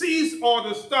to cease or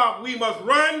to stop. We must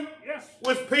run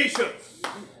with patience.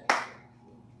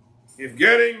 If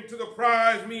getting to the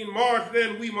prize mean march,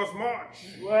 then we must march.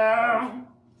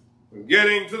 If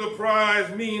getting to the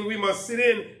prize mean we must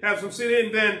have some sit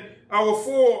in, then our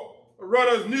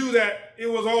forerunners knew that it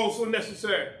was also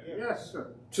necessary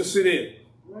to sit in.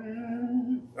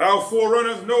 Our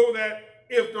forerunners know that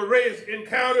if the race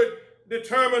encountered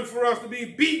determined for us to be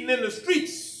beaten in the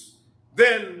streets,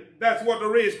 then that's what the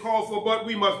race called for. But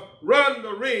we must run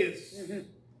the race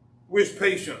with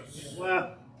patience.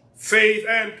 Faith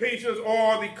and patience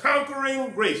are the conquering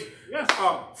grace.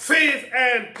 Faith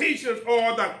and patience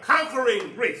are the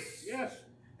conquering grace.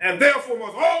 And therefore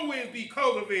must always be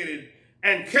cultivated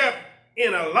and kept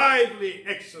in a lively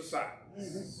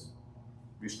exercise.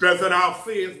 We strengthen our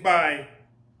faith by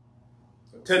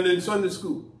attending Sunday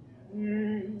school.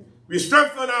 We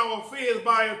strengthen our faith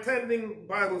by attending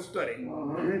Bible study.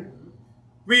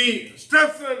 We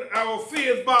strengthen our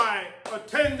faith by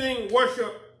attending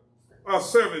worship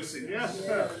services.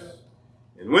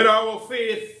 And when our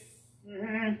faith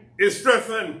is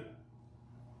strengthened,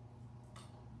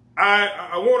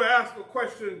 I want to ask a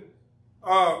question.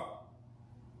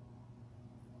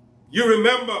 You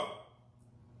remember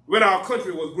when our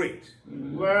country was great.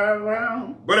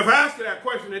 But if I ask you that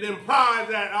question, it implies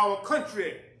that our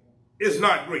country is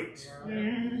not great.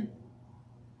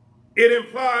 It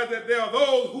implies that there are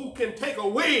those who can take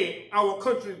away our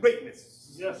country's greatness.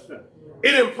 Yes, sir.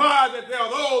 It implies that there are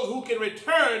those who can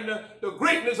return the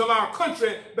greatness of our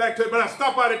country back to it. But I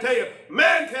stop by to tell you,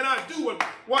 man cannot do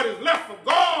what is left for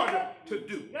God to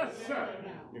do. Yes, sir.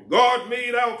 If God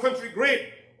made our country great,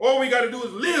 all we got to do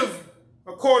is live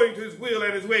according to his will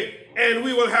and his way, and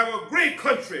we will have a great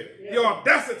country. The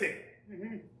audacity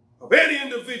of any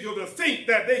individual to think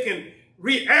that they can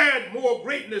re-add more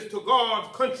greatness to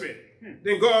God's country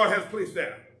than God has placed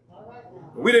there.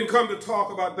 We didn't come to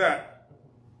talk about that.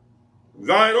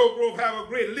 Zion Oak Grove have a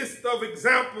great list of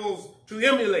examples to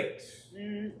emulate.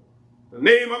 The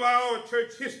name of our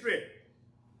church history,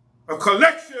 a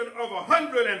collection of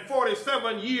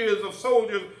 147 years of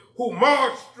soldiers who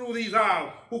marched through these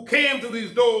aisles, who came to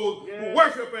these doors, who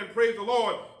worship and praise the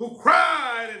Lord, who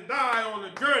cried and died on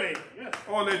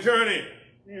the journey,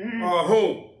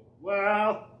 home.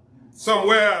 Well,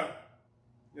 somewhere,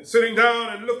 sitting down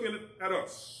and looking at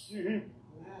us.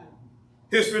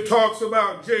 History talks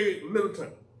about J.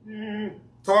 Middleton,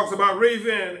 talks about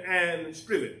Raven and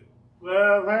Strivet.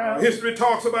 Well. History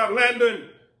talks about Landon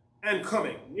and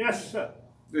Cumming. Yes, sir.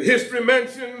 The history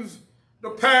mentions the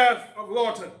path of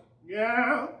Lawton.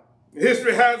 Yeah.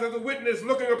 History has as a witness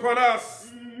looking upon us,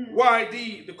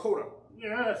 Y.D. Dakota.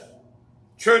 Yes.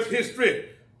 Church history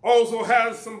also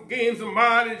has some gains of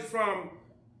mileage from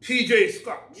P.J.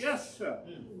 Scott. Yes, sir.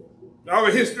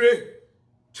 Our history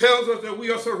tells us that we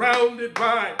are surrounded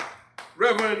by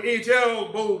Reverend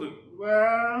H.L. Bolden.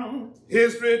 Well.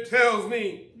 History tells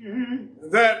me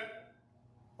that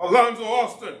Alonzo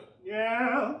Austin,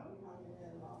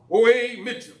 O.A.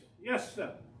 Mitchell, yes,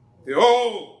 sir. they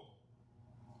all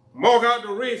mark out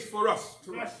the race for us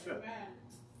to run. Yes, sir.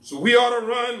 So we ought to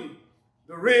run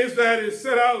the race that is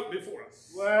set out before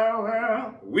us.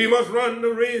 Well. We must run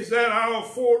the race that our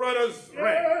forerunners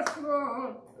ran. Yes,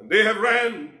 Lord. And they have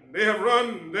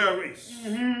run their race.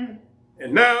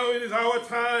 And now it is our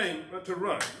time to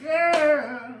run.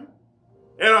 Yeah.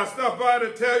 And I stop by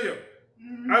to tell you,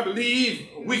 I believe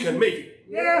we can make it.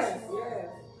 Yes.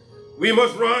 We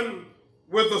must run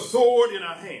with the sword in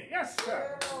our hand. Yes,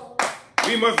 sir.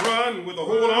 We must run with the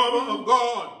whole armor of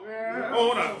God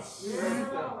on us.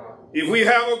 If we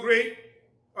have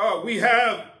we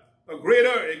have a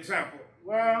greater example.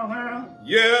 Well.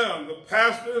 Yeah, the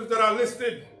pastors that are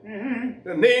listed,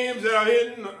 the names that are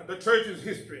in the church's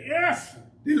history. Yes.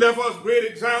 They left us great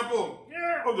example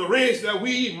of the race that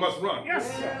we must run.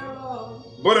 Yes, sir.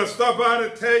 But I stop by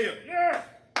to tell you,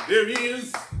 there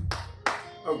is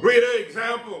a greater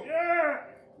example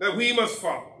that we must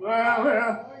follow.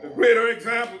 Well. The greater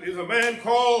example is a man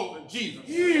called Jesus.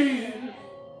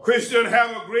 Christians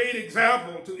have a great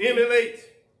example to emulate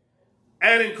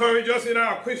and encourage us in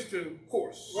our Christian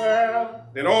course. Well.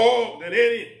 Than all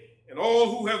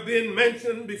who have been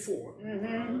mentioned before.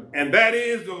 And that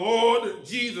is the Lord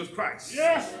Jesus Christ.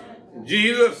 Yes.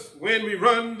 Jesus, when we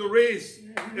run the race,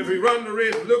 if we run the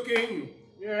race looking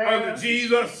unto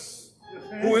Jesus,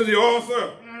 who is the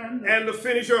author and the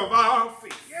finisher of our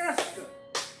faith. Yes.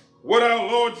 What our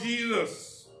Lord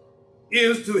Jesus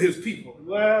is to his people.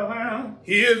 Well.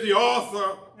 He is the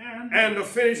author and the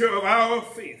finisher of our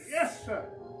faith. Yes, sir.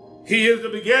 He is the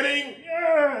beginning.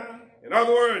 In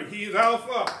other words, he is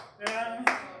Alpha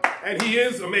and he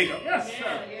is Omega. Yes,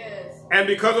 sir. And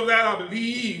because of that, I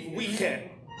believe we can.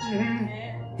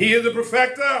 He is the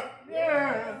perfecter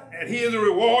and he is the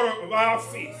rewarder of our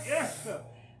faith. Yes, sir.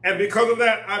 And because of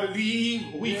that, I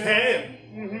believe we can.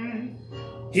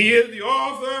 He is the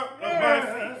author of my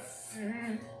faith.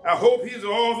 I hope he's the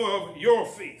author of your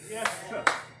faith. Yes, sir.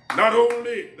 Not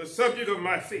only the subject of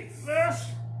my faith,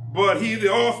 but he's the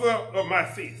author of my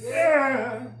faith.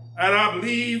 And I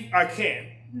believe I can.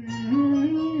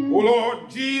 Oh Lord,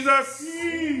 Jesus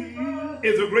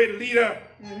is a great leader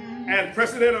and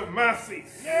president of my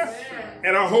faith.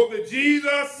 And I hope that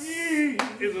Jesus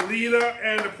is a leader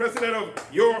and the president of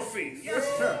your faith.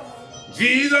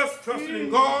 Jesus trusting in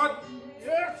God,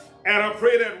 and I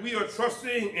pray that we are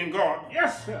trusting in God.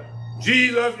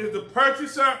 Jesus is the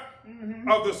purchaser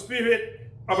of the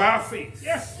spirit of our faith.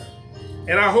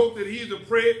 And I hope that he's the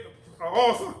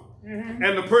author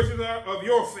and the purchaser of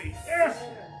your faith.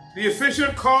 The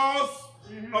efficient cause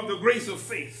of the grace of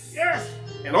faith.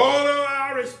 And all of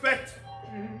our respect,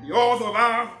 the author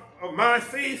of my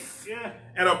faith.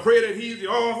 And I pray that he's the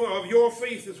author of your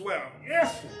faith as well.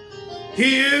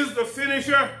 He is the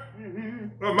finisher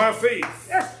of my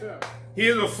faith. He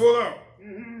is the fuller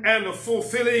and the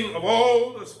fulfilling of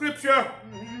all the scripture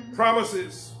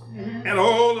promises and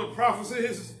all the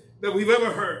prophecies that we've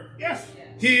ever heard.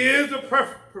 He is the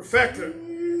perfecter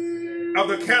of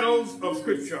the kennels of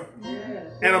Scripture.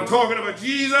 And I'm talking about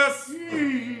Jesus,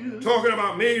 talking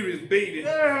about Mary's baby.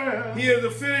 He is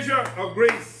the finisher of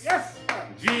grace,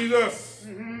 Jesus,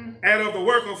 and of the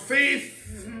work of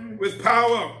faith with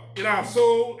power in our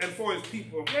soul and for his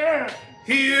people.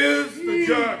 He is the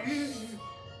judge.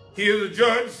 He is the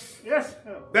judge.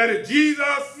 That is,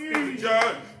 Jesus is the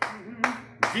judge.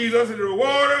 Jesus is the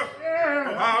rewarder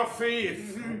of our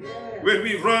faith when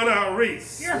we run our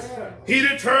race. He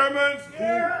determines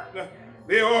who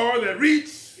they are that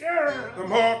reach the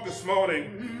mark this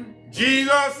morning.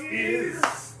 Jesus is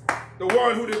the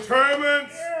one who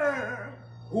determines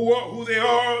who they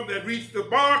are that reach the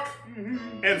mark,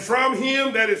 and from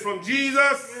him, that is from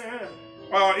Jesus,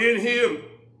 in him,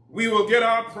 we will get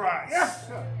our prize.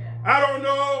 I don't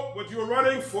know what you're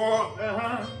running for,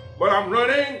 but I'm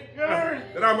running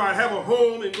that I might have a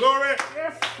home in glory.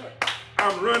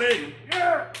 I'm running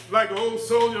like the old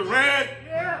soldier ran,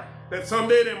 that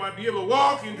someday they might be able to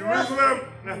walk in Jerusalem,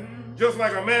 just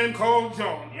like a man called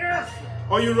John.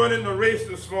 Are you running the race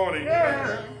this morning?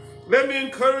 Let me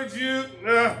encourage you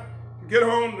to get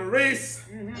on the race,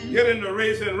 get in the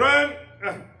race and run.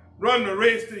 Run the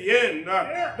race to the end.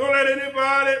 Don't let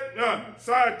anybody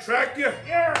sidetrack you.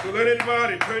 Don't let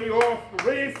anybody turn you off the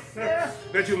race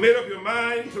that you made up your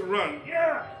mind to run.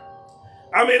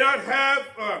 I may not have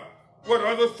what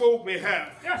other folk may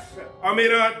have. I may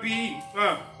not be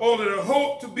all that I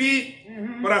hope to be,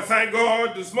 but I thank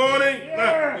God this morning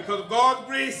because of God's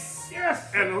grace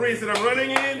and the race that I'm running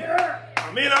in.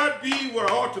 I may not be what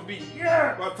I ought to be,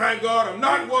 but thank God I'm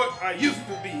not what I used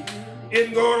to be.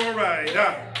 Isn't going all right.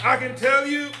 I can tell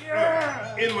you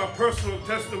in my personal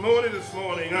testimony this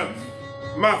morning,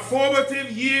 my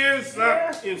formative years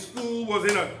in school was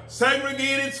in a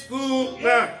segregated school.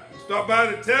 Stop by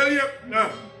to tell you,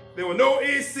 there was no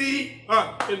AC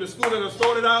in the school that I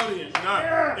started out in,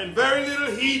 and very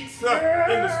little heat in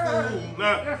the school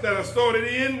that I started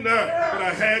in, but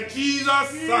I had Jesus,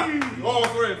 the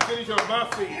author and finisher of my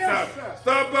faith.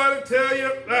 Stop by to tell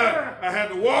you, I had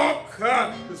to walk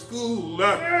to school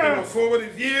in my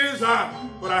formative years,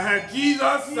 but I had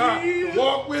Jesus to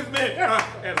walk with me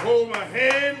and hold my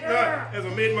hand as I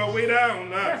made my way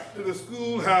down to the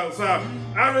schoolhouse.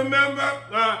 I remember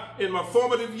in my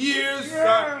formative years,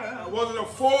 I wasn't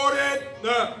afforded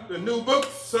the new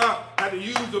books. I had to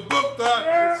use the book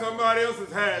that somebody else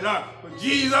has had. But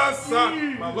Jesus,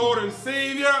 my Lord and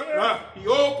Savior, he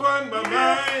opened my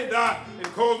mind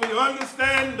and caused me to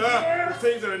understand the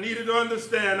things that I needed to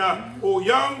understand. Oh,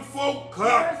 young folk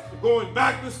going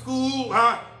back to school,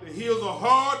 the hills are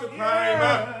hard to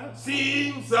climb.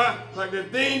 Seems like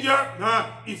there's danger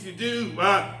if you do,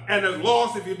 and there's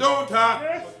loss if you don't.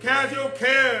 But cast your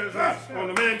cares on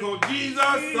the man called Jesus,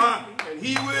 and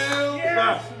he will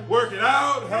work it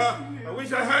out. I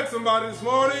wish I had somebody this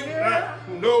morning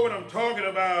who know what I'm talking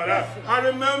about. I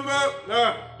remember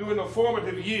during the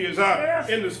formative years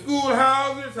in the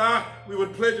schoolhouses, we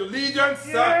would pledge allegiance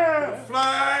to the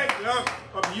flag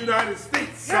of the United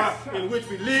States in which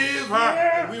we live,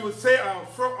 and we would say our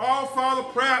Father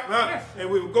prayer, and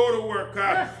we would go to work.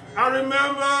 I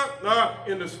remember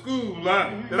in the school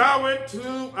that I went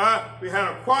to, we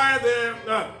had a choir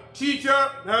there. Teacher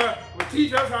would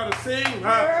teach us how to sing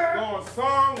God's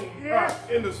song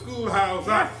in the schoolhouse.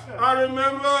 I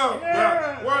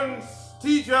remember one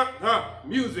teacher,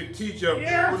 music teacher,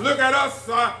 would look at us,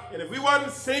 and if we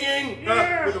wasn't singing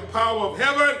with the power of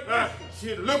heaven,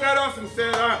 she'd look at us and say,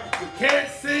 you can't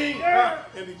sing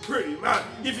and be pretty.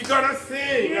 If you're gonna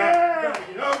sing, you gotta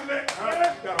be ugly,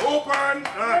 gotta open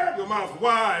your mouth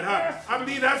wide. I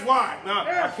believe that's why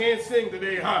I can't sing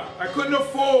today. I couldn't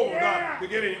afford to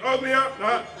get any uglier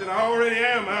than I already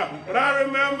am. But I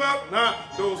remember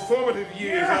those formative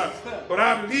years. But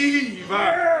I believe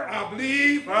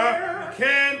we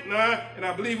can, and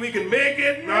I believe we can make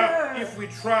it if we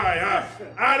try.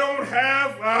 I don't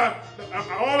have,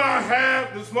 all I have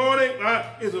this morning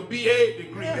is a BA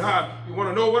degree. You want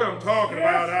to know what I'm talking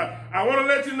about? I want to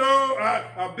let you know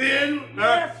I've been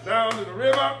down to the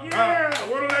river. I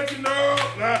want to let you know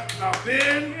I've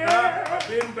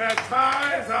been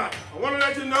baptized. I want to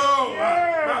let you know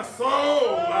my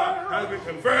soul has been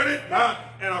converted,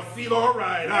 and I feel all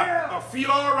right. I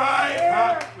feel all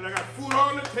right when I got food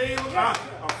on the table. I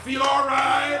feel all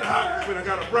right when I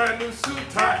got a brand new suit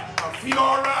tie. I feel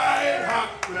all right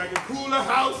when I can cool the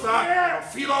house. I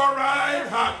feel all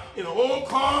right in an old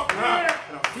car,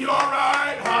 and I feel all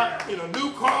right in a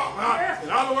new car. In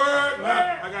other words,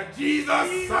 I got Jesus,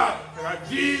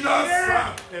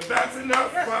 and that's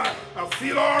enough. I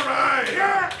feel all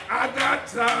right. I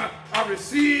got I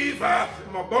receive my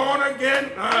born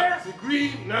again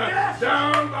degree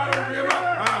down by the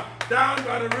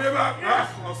river,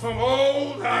 of some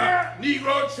old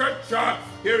Negro church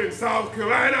here in South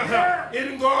Carolina.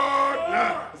 Isn't God?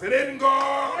 I said, isn't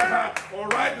God? All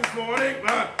right, this morning,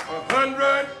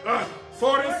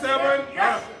 147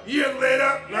 years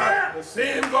later, the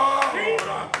same God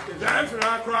is answering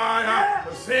our cry.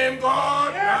 The same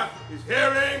God is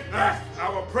hearing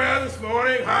our prayer this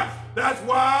morning. That's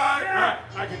why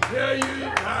I can tell you,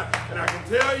 and I can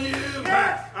tell you,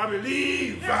 I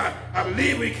believe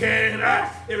we can.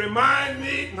 It reminds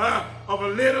me of a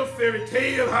little fairy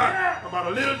tale about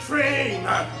a little train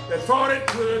that thought it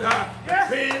could. The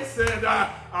train said,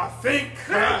 I think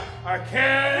I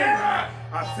can.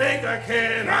 I think I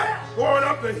can. Going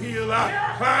up the hill,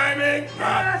 climbing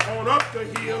on up the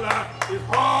hill is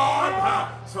hard.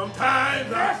 Sometimes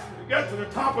you get to the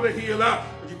top of the hill, but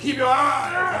you keep your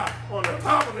eyes on the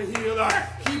top of the hill.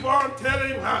 Keep on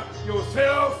telling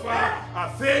yourself, I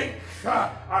think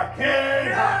I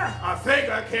can. I think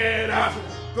I can.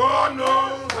 God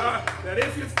knows that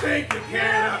if you think you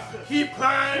can, keep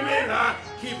climbing,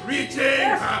 keep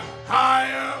reaching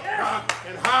higher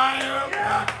and higher.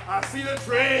 I see the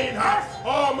train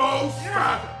almost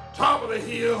top of the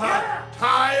hill,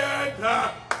 tired,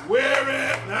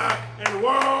 weary, and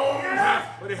worn,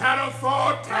 but he had a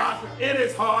thought in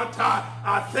his heart.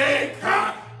 I think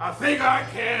I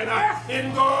can.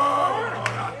 In God,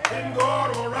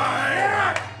 all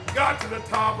right. He got to the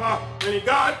top, and he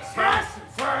got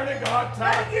finally got to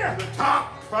the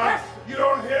top. You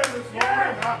don't hear this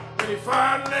morning when he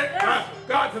finally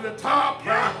got to the top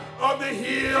of the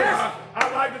hill.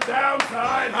 I like the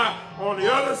downside. On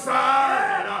the other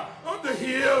side of the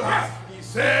hill, he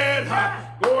said,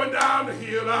 going down the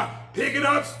hill, picking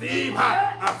up steam.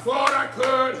 I thought I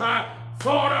could.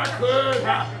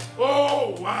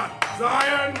 Oh,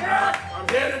 Zion, I'm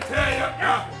here to tell you,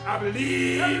 I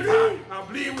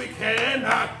believe we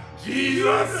can.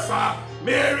 Jesus,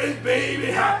 Mary's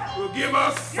baby, will give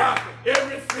us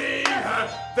everything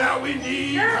that we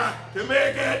need to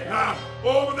make it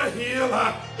over the hill.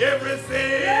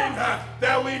 Everything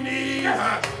that we need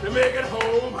to make it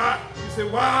home. You say,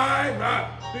 why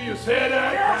do you say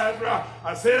that, Pastor?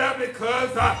 I say that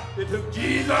because they took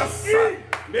Jesus,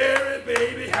 Mary's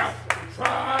baby, they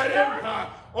tried him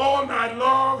all night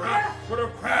long, put a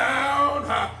crown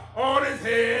on his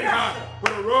head,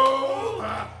 put a robe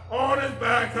on his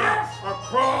back, a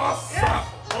cross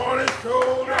on his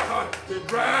shoulder, to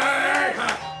drag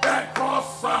that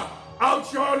cross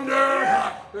out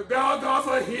yonder, the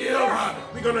Golgotha hill.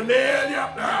 We're going to nail you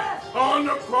on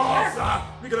the cross.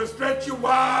 We're going to stretch you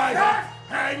wide,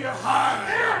 hang you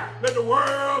high, let the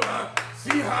world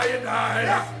see how you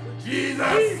died.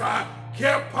 Jesus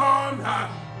kept on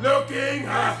looking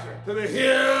to the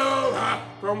hill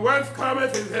from whence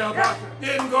cometh his help.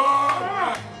 In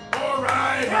God, all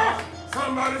right.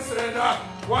 Somebody said,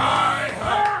 why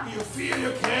do you feel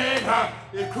you can't?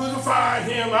 They crucified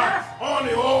him on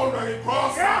the old rugged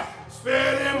cross,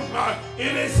 spared him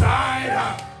in his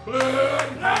side.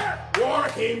 Blood, water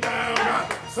came down.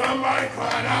 Somebody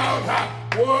cried out,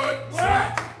 would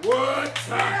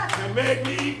to make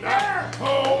me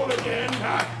whole again.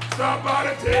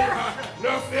 Somebody tell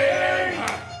nothing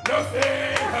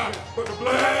but the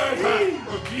blood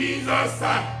of Jesus.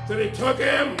 So they took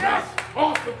him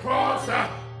off the cross,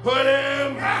 put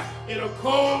him in a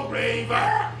cold grave.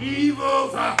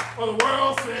 Evils of the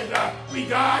world said, we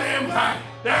got him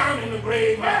down in the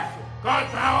grave.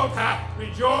 God's out,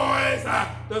 rejoice,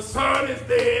 the son is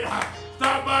dead.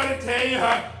 Stop by to tell you,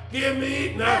 give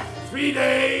me 3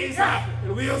 days,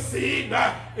 and we'll see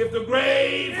if the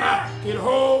grave can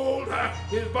hold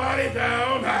his body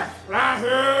down. But I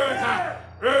heard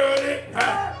early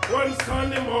one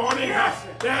Sunday morning,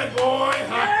 that boy,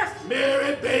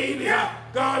 Mary baby,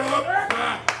 got up.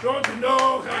 Don't you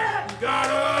know, he got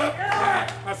up.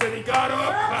 I said he got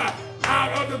up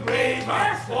out of the grave.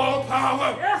 All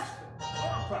power.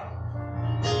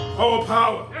 All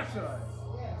power. Yes, sir.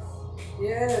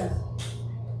 Yes.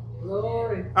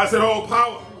 Glory. I said all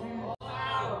power.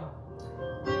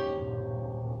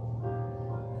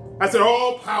 I said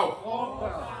all power. All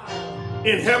power.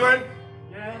 In heaven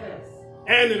Yes.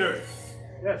 and in earth.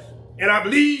 Yes. And I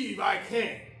believe I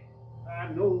can. I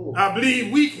know. I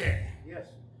believe we can. Yes.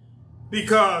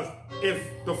 Because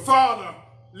if the Father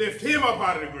lift him up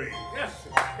out of the grave, Yes,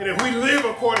 sir. and if we live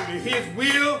according to his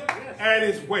will and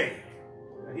his way,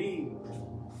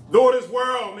 though this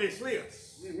world may slay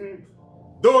us,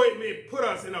 though it may put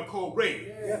us in a cold grave,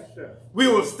 Yes, sir. we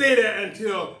will stay there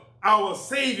until our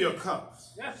Savior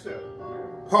comes. Yes, sir.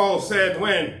 Paul said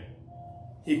when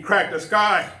He cracked the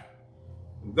sky.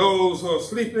 Those who are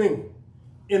sleeping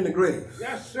in the grave.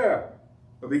 Yes, sir.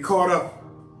 Will be caught up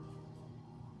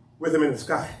with him in the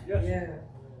sky. Yes. Yeah.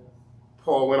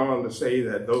 Paul went on to say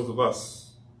that those of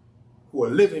us who are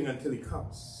living until he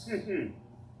comes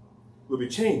will be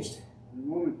changed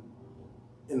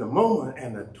in the moment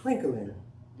and the twinkling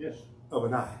of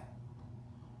an eye.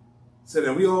 So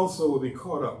that we also will be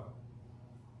caught up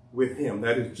with him,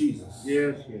 that is Jesus,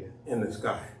 in the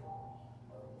sky.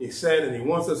 He said, and he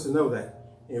wants us to know that,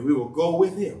 and we will go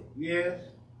with him. Yes.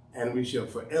 And we shall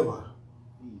forever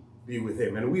be with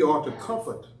him. And we ought to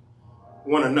comfort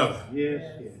one another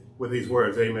with these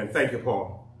words. Amen. Thank you,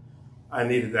 Paul. I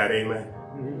needed that. Amen.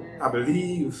 I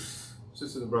believe,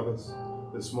 sisters and brothers,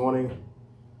 this morning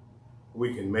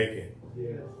we can make it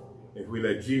if we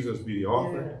let Jesus be the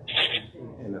author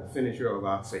and the finisher of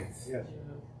our faith.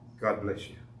 God bless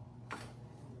you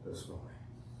this morning.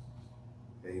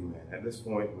 Amen. At this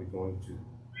point, we're going to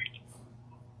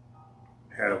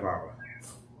have our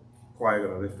choir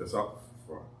going to lift us up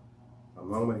for a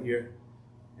moment here,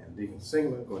 and Deacon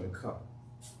Singler going to come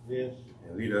and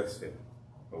lead us in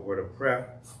a word of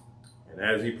prayer. And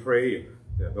as he prays,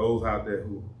 there are those out there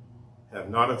who have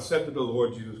not accepted the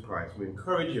Lord Jesus Christ. We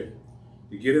encourage you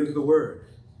to get into the Word,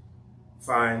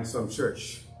 find some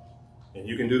church, and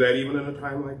you can do that even in a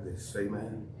time like this.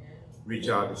 Amen. Reach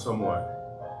out to someone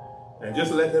and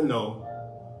just let them know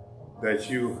that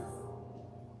you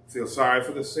feel sorry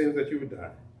for the sins that you've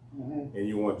done, and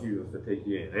you want Jesus to take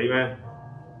you in. Amen.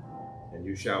 And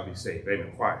you shall be saved.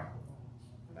 Amen. Choir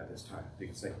at this time. You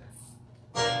can sing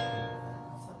that.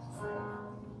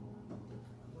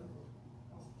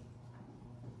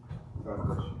 God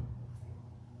bless you.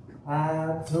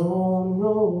 I don't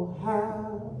know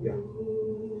how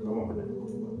Come on.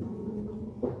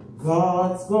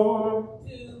 God's gonna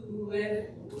Do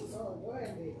it.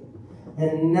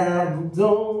 and I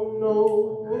don't know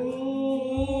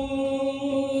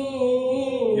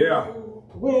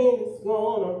when it's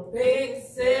gonna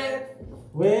Fix it.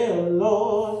 well,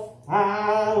 Lord,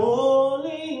 I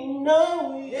only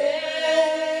know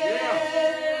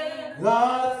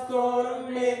God's gonna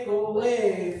make a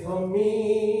way for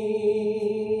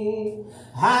me.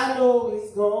 I know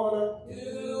he's gonna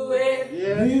Do it.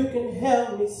 You can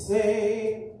help me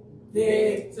say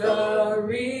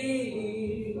Victory.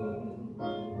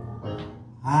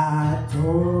 I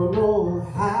don't know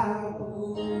how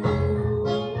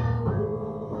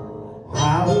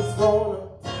he's gonna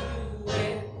Do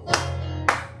it.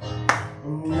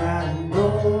 and I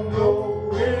don't know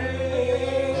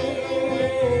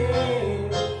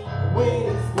when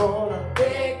it's gonna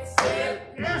Fix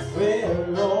it. well,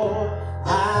 Lord,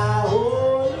 I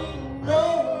only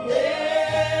know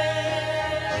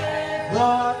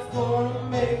God's gonna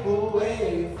make a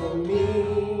way for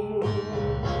me.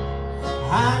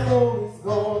 I know he's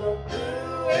gonna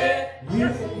Do it. You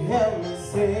can help me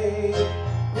say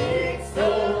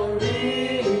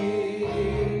Victory.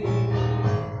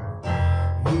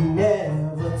 He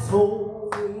never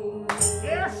told me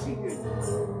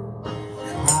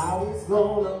how he's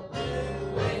gonna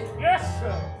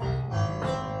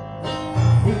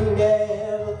He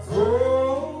never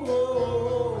told me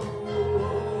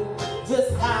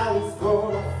just how he's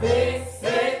gonna fix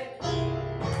it.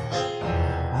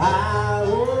 I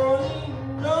only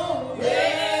know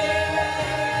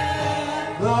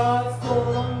God's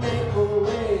gonna make a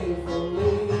way for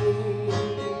me.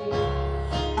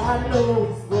 I know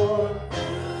he's gonna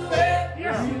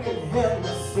You can help me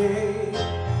say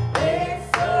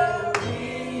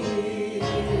Victory.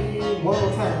 one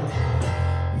more time.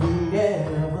 He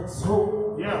never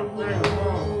told me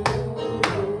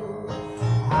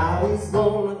how he's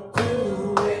gonna do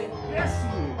it.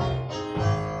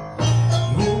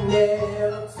 He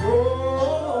never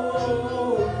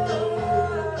told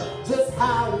just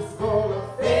how he's gonna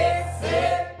fix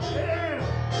it.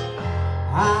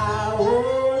 I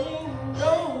only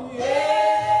know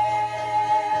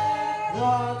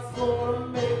God's gonna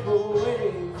make a way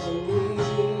for me.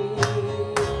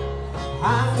 I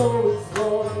know he's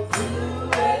gonna do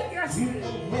it. You can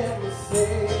help me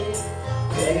say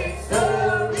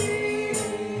victory.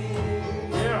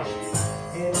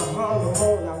 In a humble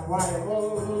home, I'm quiet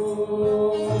home.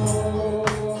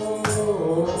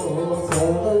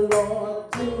 Tell the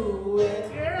Lord do it.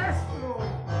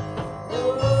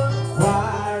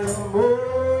 Quiet home.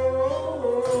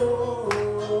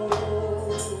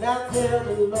 Now tell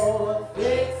the Lord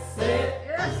fix it.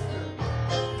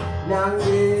 Now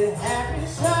get happy,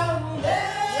 shout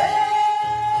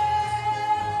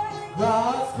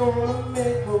God's gonna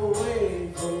make a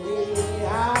way for me. I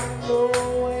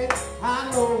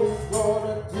know he's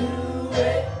gonna do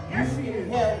it.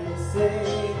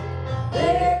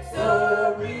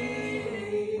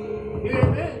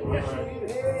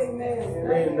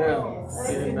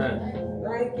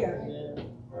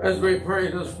 pray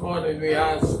this morning, we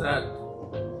ask that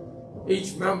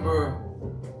each member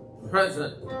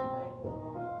present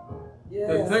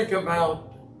to think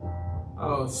about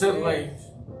our siblings,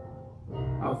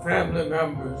 our family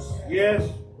members, Yes.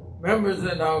 members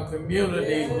in our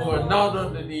community who are not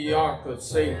under the ark of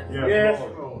safety. Yes.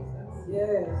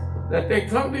 Yes. That they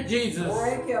come to Jesus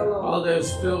Thank you, Lord. while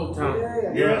there's still time.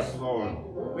 Yes. Lord.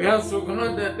 We ask, oh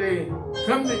God, that they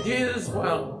come to Jesus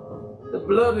while the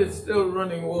blood is still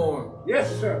running warm Yes,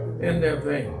 sir. in their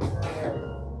veins.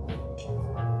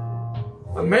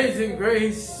 Amazing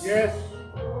grace, Yes.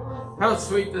 how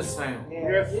sweet the sound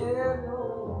Yes.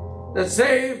 that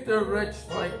saved a wretch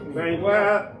like me. Thank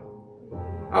God.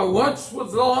 I once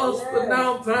was lost, but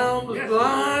now found, was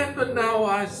blind, but now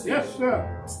I see. Yes,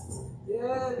 sir.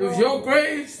 It was your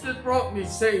grace that brought me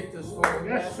safe this morning.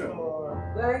 Yes, sir.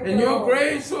 And your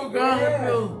grace, oh God,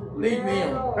 will lead me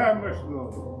on. Have mercy,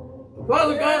 Lord.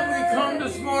 Father God, we come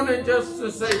this morning just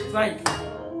to say thank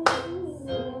you.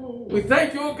 We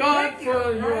thank you, oh God,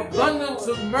 for your abundance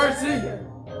of mercy.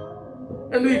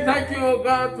 And we thank you, oh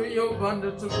God, for your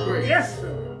abundance of grace. Yes,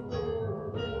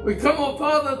 sir. We come, oh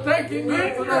Father, thanking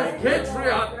you for those patriots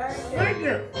Thank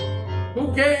you.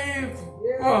 who gave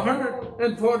for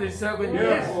 147 years.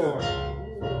 Yes, Lord.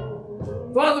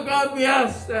 Father God, we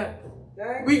ask that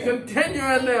we continue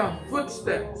in their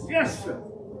footsteps. Yes, sir.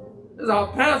 As our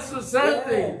pastor said,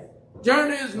 the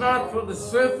journey is not for the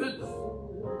swift,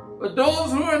 but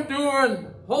those who endure and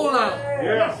hold out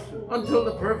Yes. until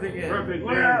the perfect end. Perfect.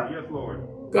 Wow. Yes, Lord.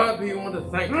 God, we want to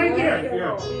thank Thank you. you.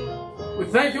 Yeah. We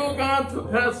thank you, oh God, for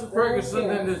Pastor Ferguson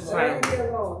and his family.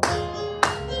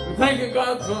 We thank you,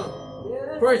 God,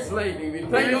 for First Lady. We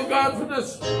thank you, oh God, for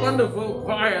this wonderful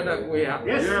choir that we have.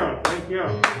 Yes, sir. Yeah. Thank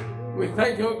you. We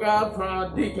thank you, oh God, for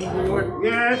our deacon board.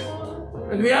 Yes.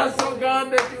 And we ask, oh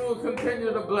God, that you will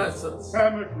continue to bless us.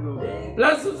 Have mercy, Lord.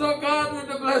 Bless us, oh God, with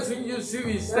the blessing you see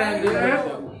we stand in need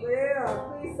of.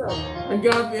 And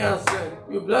God, we ask that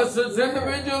you bless us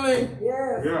individually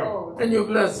Yeah. and you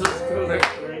bless us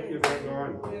collectively. Thank you, thank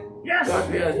God. Yes.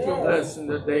 God, we ask your blessing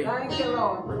today. Thank you,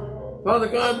 Lord. Father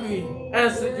God, we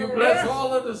ask that you bless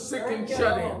all of the sick and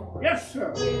shut in. Yes,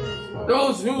 sir.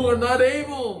 Those who are not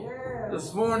able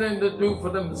this morning to do for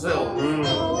themselves.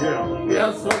 Yeah. We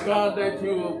ask, oh God, that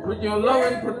you will put your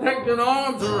loving, protecting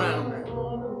arms around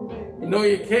them. You know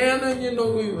you can and you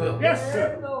know we will. Yes,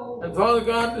 sir. And Father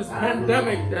God, this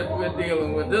pandemic that we're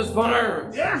dealing with, this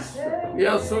virus, Yes, sir. we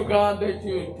ask, oh God, that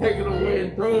you take it away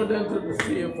and throw it into the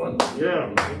sea of thunder.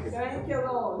 Yeah. Thank you,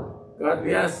 Lord. God,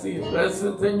 we ask these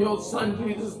blessings in your Son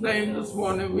Jesus' name this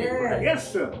morning. We pray.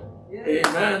 Yes, sir.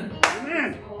 Amen.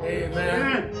 Amen.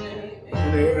 Amen. Amen.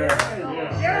 And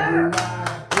amen. Yeah.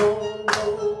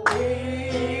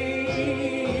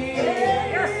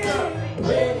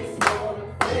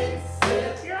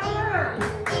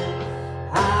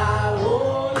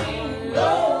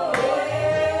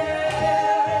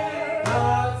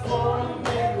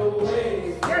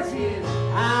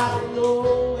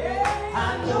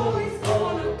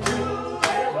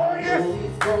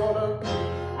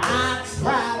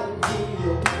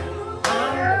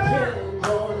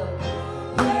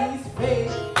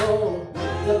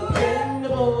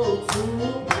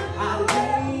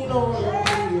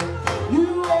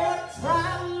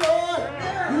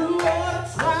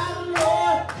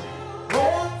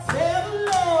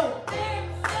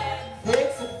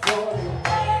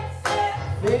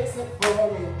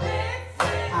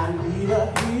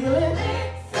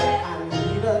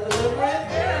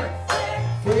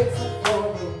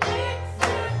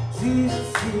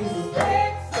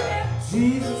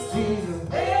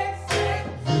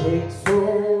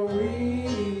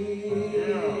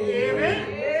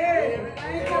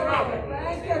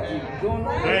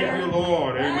 Thank you,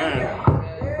 Lord. Amen.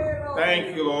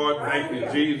 Thank you, Lord. Thank you,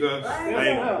 Jesus.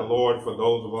 Thank the Lord for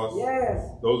those of us,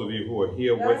 those of you who are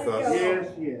here with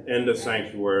us in the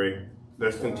sanctuary.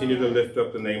 Let's continue to lift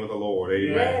up the name of the Lord.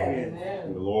 Amen.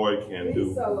 And the Lord can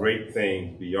do great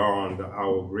things beyond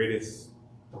our greatest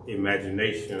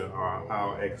imagination or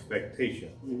our expectation.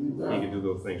 He can do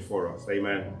those things for us.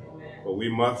 Amen. But we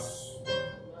must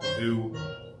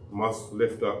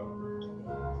lift up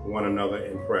one another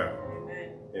in prayer.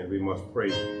 And we must pray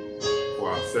for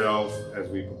ourselves as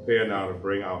we prepare now to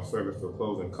bring our service to a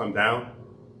close and come down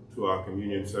to our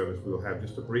communion service. We'll have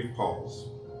just a brief pause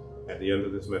at the end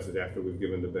of this message after we've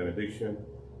given the benediction.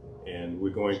 And we're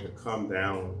going to come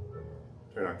down,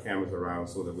 turn our cameras around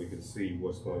so that we can see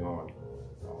what's going on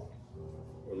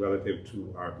relative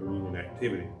to our communion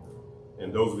activity.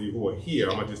 And those of you who are here,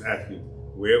 I'm going to just ask you,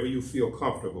 wherever you feel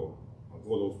comfortable,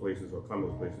 go those places or come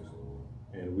those places,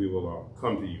 and we will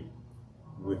come to you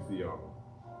with the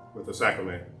with the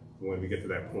sacrament when we get to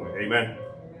that point. Amen.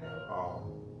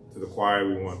 To the choir,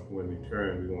 when we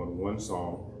turn, we want one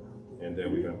song, and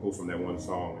then we're going to go from that one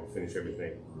song and finish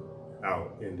everything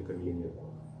out in the communion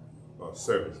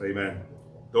service. Amen.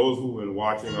 Those who have been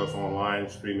watching us online,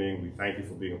 streaming, we thank you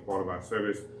for being a part of our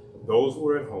service. Those who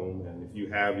are at home, and if you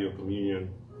have your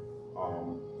communion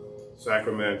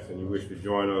sacraments and you wish to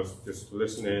join us, just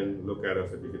listen in, look at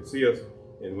us if you can see us,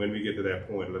 and when we get to that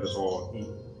point, let us all eat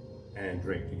and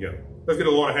drink together. Let's get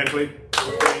a Lord a hand, please.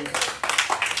 For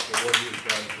what he has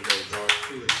done today. God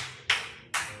truly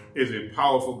is a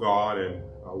powerful God, and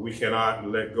we cannot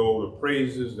let go of the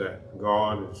praises that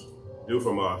God is due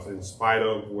from us in spite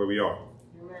of where we are.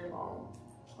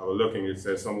 I was looking, it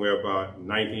says somewhere about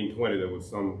 1920 there was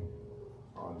some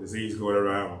disease going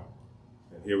around,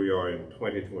 and here we are in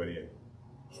 2020 and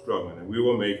struggling, and we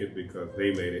will make it because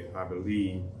they made it. I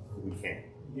believe we can.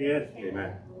 Yes.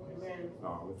 Amen.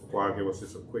 Mr. Choir, give us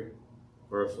just a quick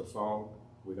verse or song.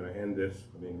 We're going to end this,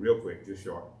 real quick, just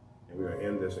short, and we're going to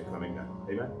end this and coming down.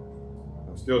 Amen.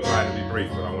 I'm still trying to be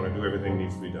brief, but I want to do everything that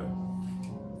needs to be done.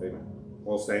 Amen.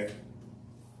 All stand.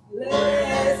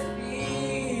 Let's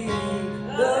be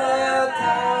the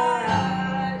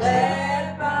time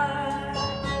that binds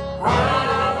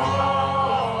our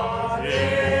hearts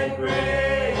in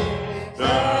grace,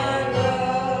 the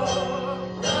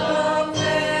love, the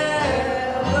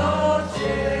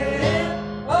fellowship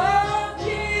of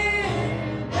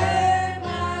King and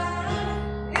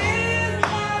mine is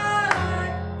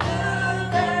like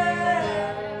the air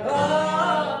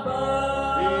above.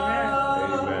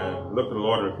 Amen. Look to the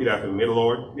Lord and repeat after me. May the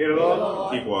Lord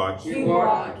keep watch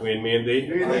between me and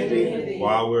thee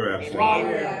while we're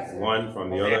absent, one from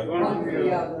the other.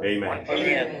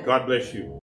 Amen. God bless you.